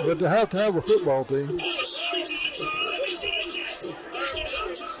 but they have to have a football team.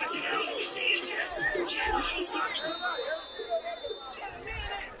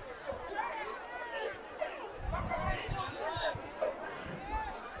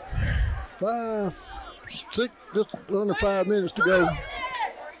 Just under 5 minutes to go.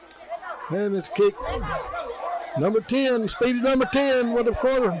 And it's kicked Number 10, speedy number 10 with a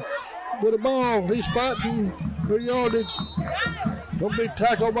quarter, with a ball. He's fighting for yardage. Don't be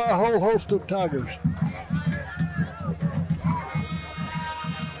tackled by a whole host of Tigers.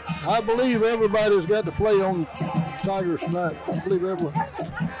 I believe everybody's got to play on Tigers tonight. I believe everyone.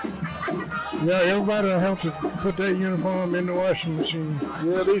 Yeah, everybody will have to put that uniform in the washing machine.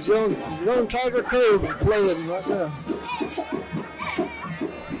 Yeah, these young Tiger Cubs are playing right now.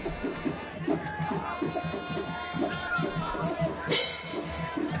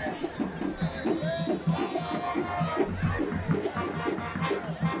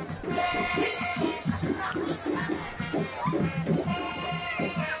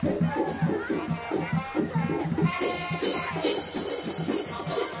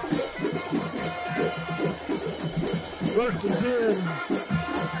 First and 10.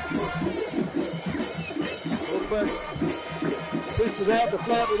 Quarterback picks it out to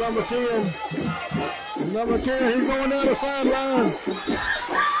flat with number 10. And number 10, he's going down the sideline.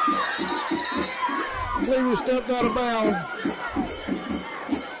 I believe he stepped out of bounds.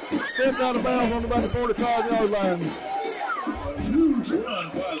 Stepped out of bounds on about the 45-yard line. A huge run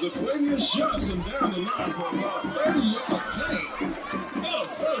by Zaquavius Johnson down the line for about 30-yard gain. And a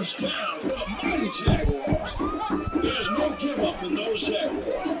first down for the mighty Jaguars. There's no give up in those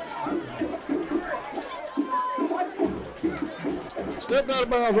Jaguars. Stepped out of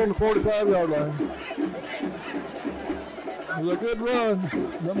bounds on the 45-yard line. It was a good run.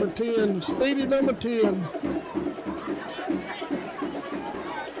 Number 10, speedy number 10.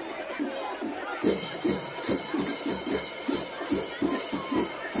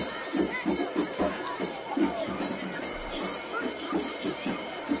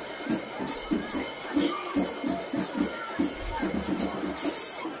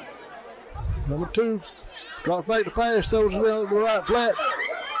 Number 2, drops back to pass, throws it down to the right flat.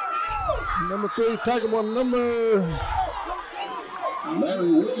 Number 3, taking one, number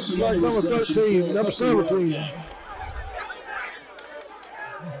 13, number 17.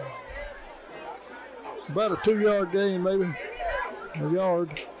 About a 2-yard gain, maybe. A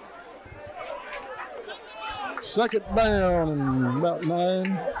yard. Second down and about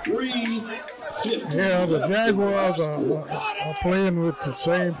 9. 3:50. Yeah, the Jaguars are playing with the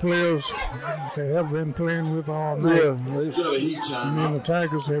same players they have been playing with all night. Yeah, Got a heat time. And the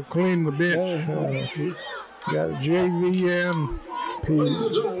Tigers have cleaned the bench. Got JVM. Ladies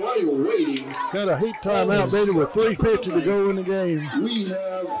and gentlemen, while you're waiting, got a heat timeout, baby, with 3:50 to go in the game. we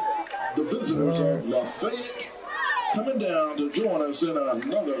have the visitors of Lafayette coming down to join us in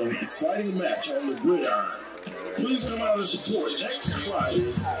another fighting match on the gridiron. Please come out and support next Friday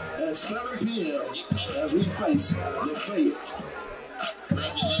at 7 p.m. as we face Lafayette.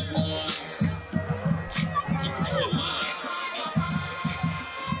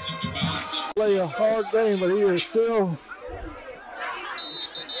 Play a hard game, but he is still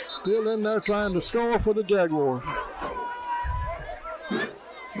in there trying to score for the Jaguars.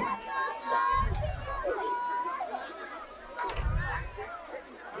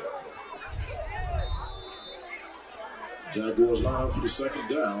 Jaguars line for the second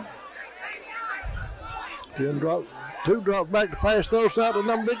down. 2 drops back to pass, throws out to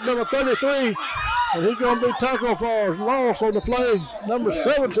number 33. And he's going to be tackled for a loss on the play. Number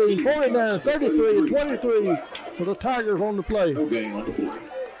 17, 49, 33, and 23 for the Tigers on the play. No gain on the play.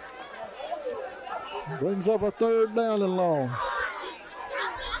 Brings up a 3rd down and long.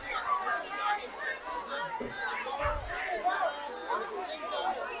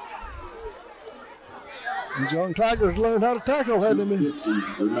 These young Tigers learned how to tackle, hadn't they?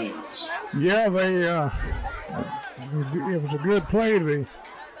 2:50 remains. Yeah, it was a good play. The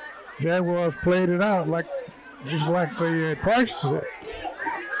Jaguars played it out just like they practiced it.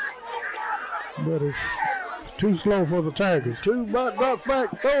 But it's too slow for the Tigers. 2 drops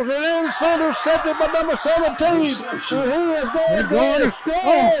back, throws it in, center, intercepted by number 17. And he is going to score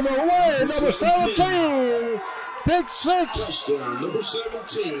all the way. Number 17, pick 6. Touchdown, number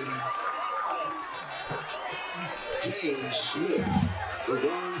 17. James Smith.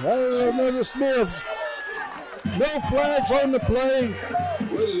 Another Smith. No flags on the play.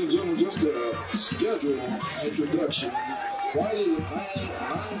 Ladies and gentlemen, just a schedule introduction. Friday the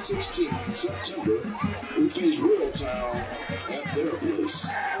 9/16 September, we face Real-Town at their place.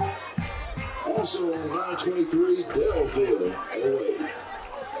 Also on 9/23, Delville away.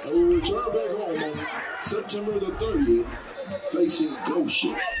 And we return back home on September the 30th, facing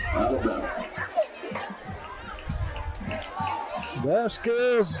Goshen, Alabama.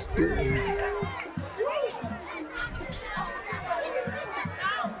 Vasquez.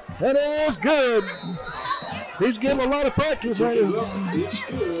 That is good. He's getting a lot of practice. It's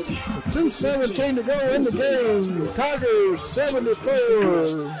good. 2:17 to go in the game. Tigers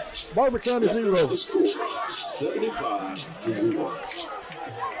 74, Barbour County 0. 75-0.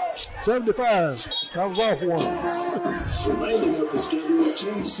 75 comes off one. Remaining of the schedule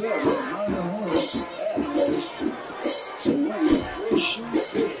 10-7. Minor Homes at home. So what is Horseshoe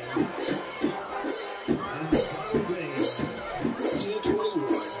Bend in the final game?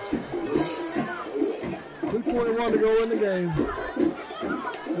 10-21. 2:21 to go in the game.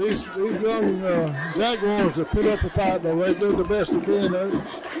 These young Jaguars have put up a fight, though. They do the best they can, though.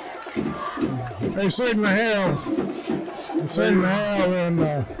 They certainly have. And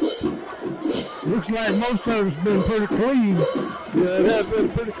looks like most of it's been pretty clean. Yeah, it has been a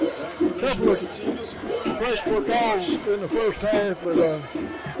pretty couple of questionable calls in the first half, but the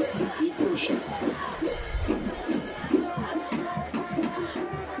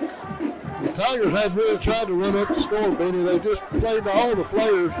Tigers had really tried to run up the score, Benny. They just played to all the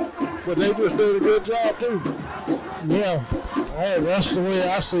players, but they just did a good job too. Yeah, that's the way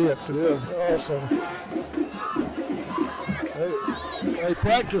I see it. Yeah, also. They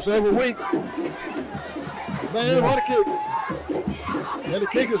practice every week. Man, what a kick. And the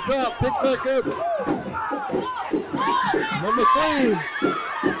kick is dropped, picked back up. Number 3.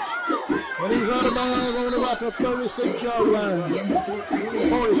 And he's out of bounds on about the 36-yard line.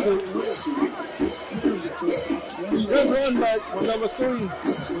 46. Good run back for number 3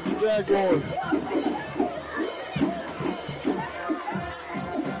 with the Jaguars.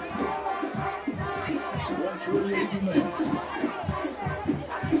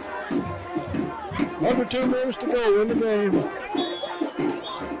 Under 2 minutes to go in the game.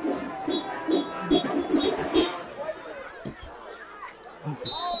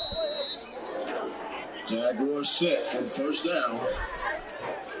 Jaguars set for the first down.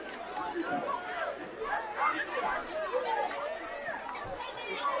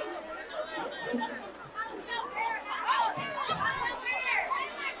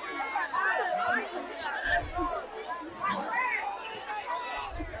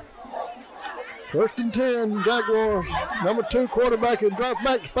 First and 10, Jaguars. Number 2 quarterback and drop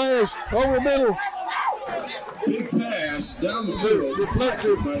back to pass over the middle. Big pass down the field,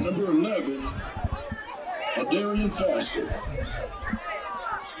 deflected by number 11, Darian Foster.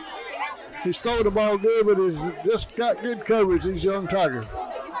 He's throwing the ball good, but he's just got good coverage, these young Tigers.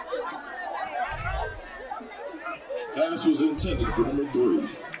 Pass was intended for number 3.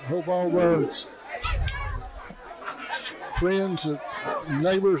 Hope all the friends,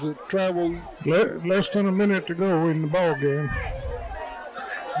 neighbors that traveled. Less than a minute to go in the ball game.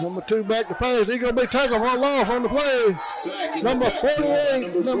 Number 2 back to pass. He's going to be tackled for a loss on the play. Number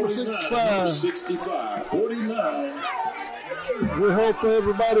 48, number 65. 49. We hope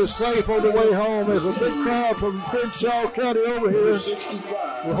everybody's safe on the way home. There's a big crowd from Crenshaw County over here.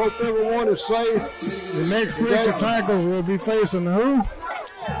 We hope everyone is safe. The next week the Tigers will be facing who?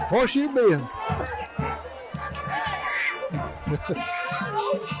 Horseshoe Bend.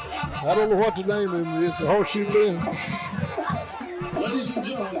 I don't know what the name is. It's the Horseshoe Bend. Ladies and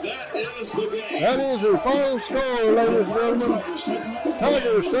gentlemen, that is the game. That is the final score, ladies and gentlemen.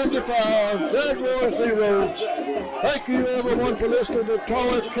 Tigers 75, Jaguars 0. Thank you everyone for listening to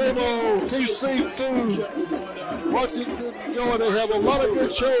Toilet Cable TC2. Watch it, enjoy. They have a lot of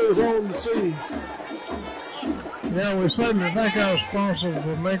good shows on the sea. Yeah, we certainly thank our sponsors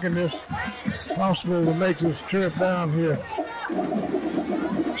for making this possible to make this trip down here.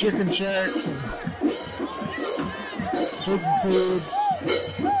 Chicken Shacks and Superfoods.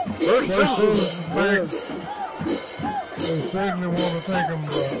 First back. We certainly want to thank them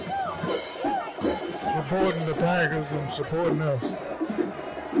for supporting the Tigers and supporting us.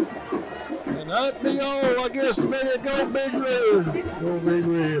 And that be all, I guess. May it go Big Red. Go Big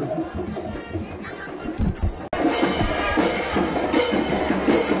Red.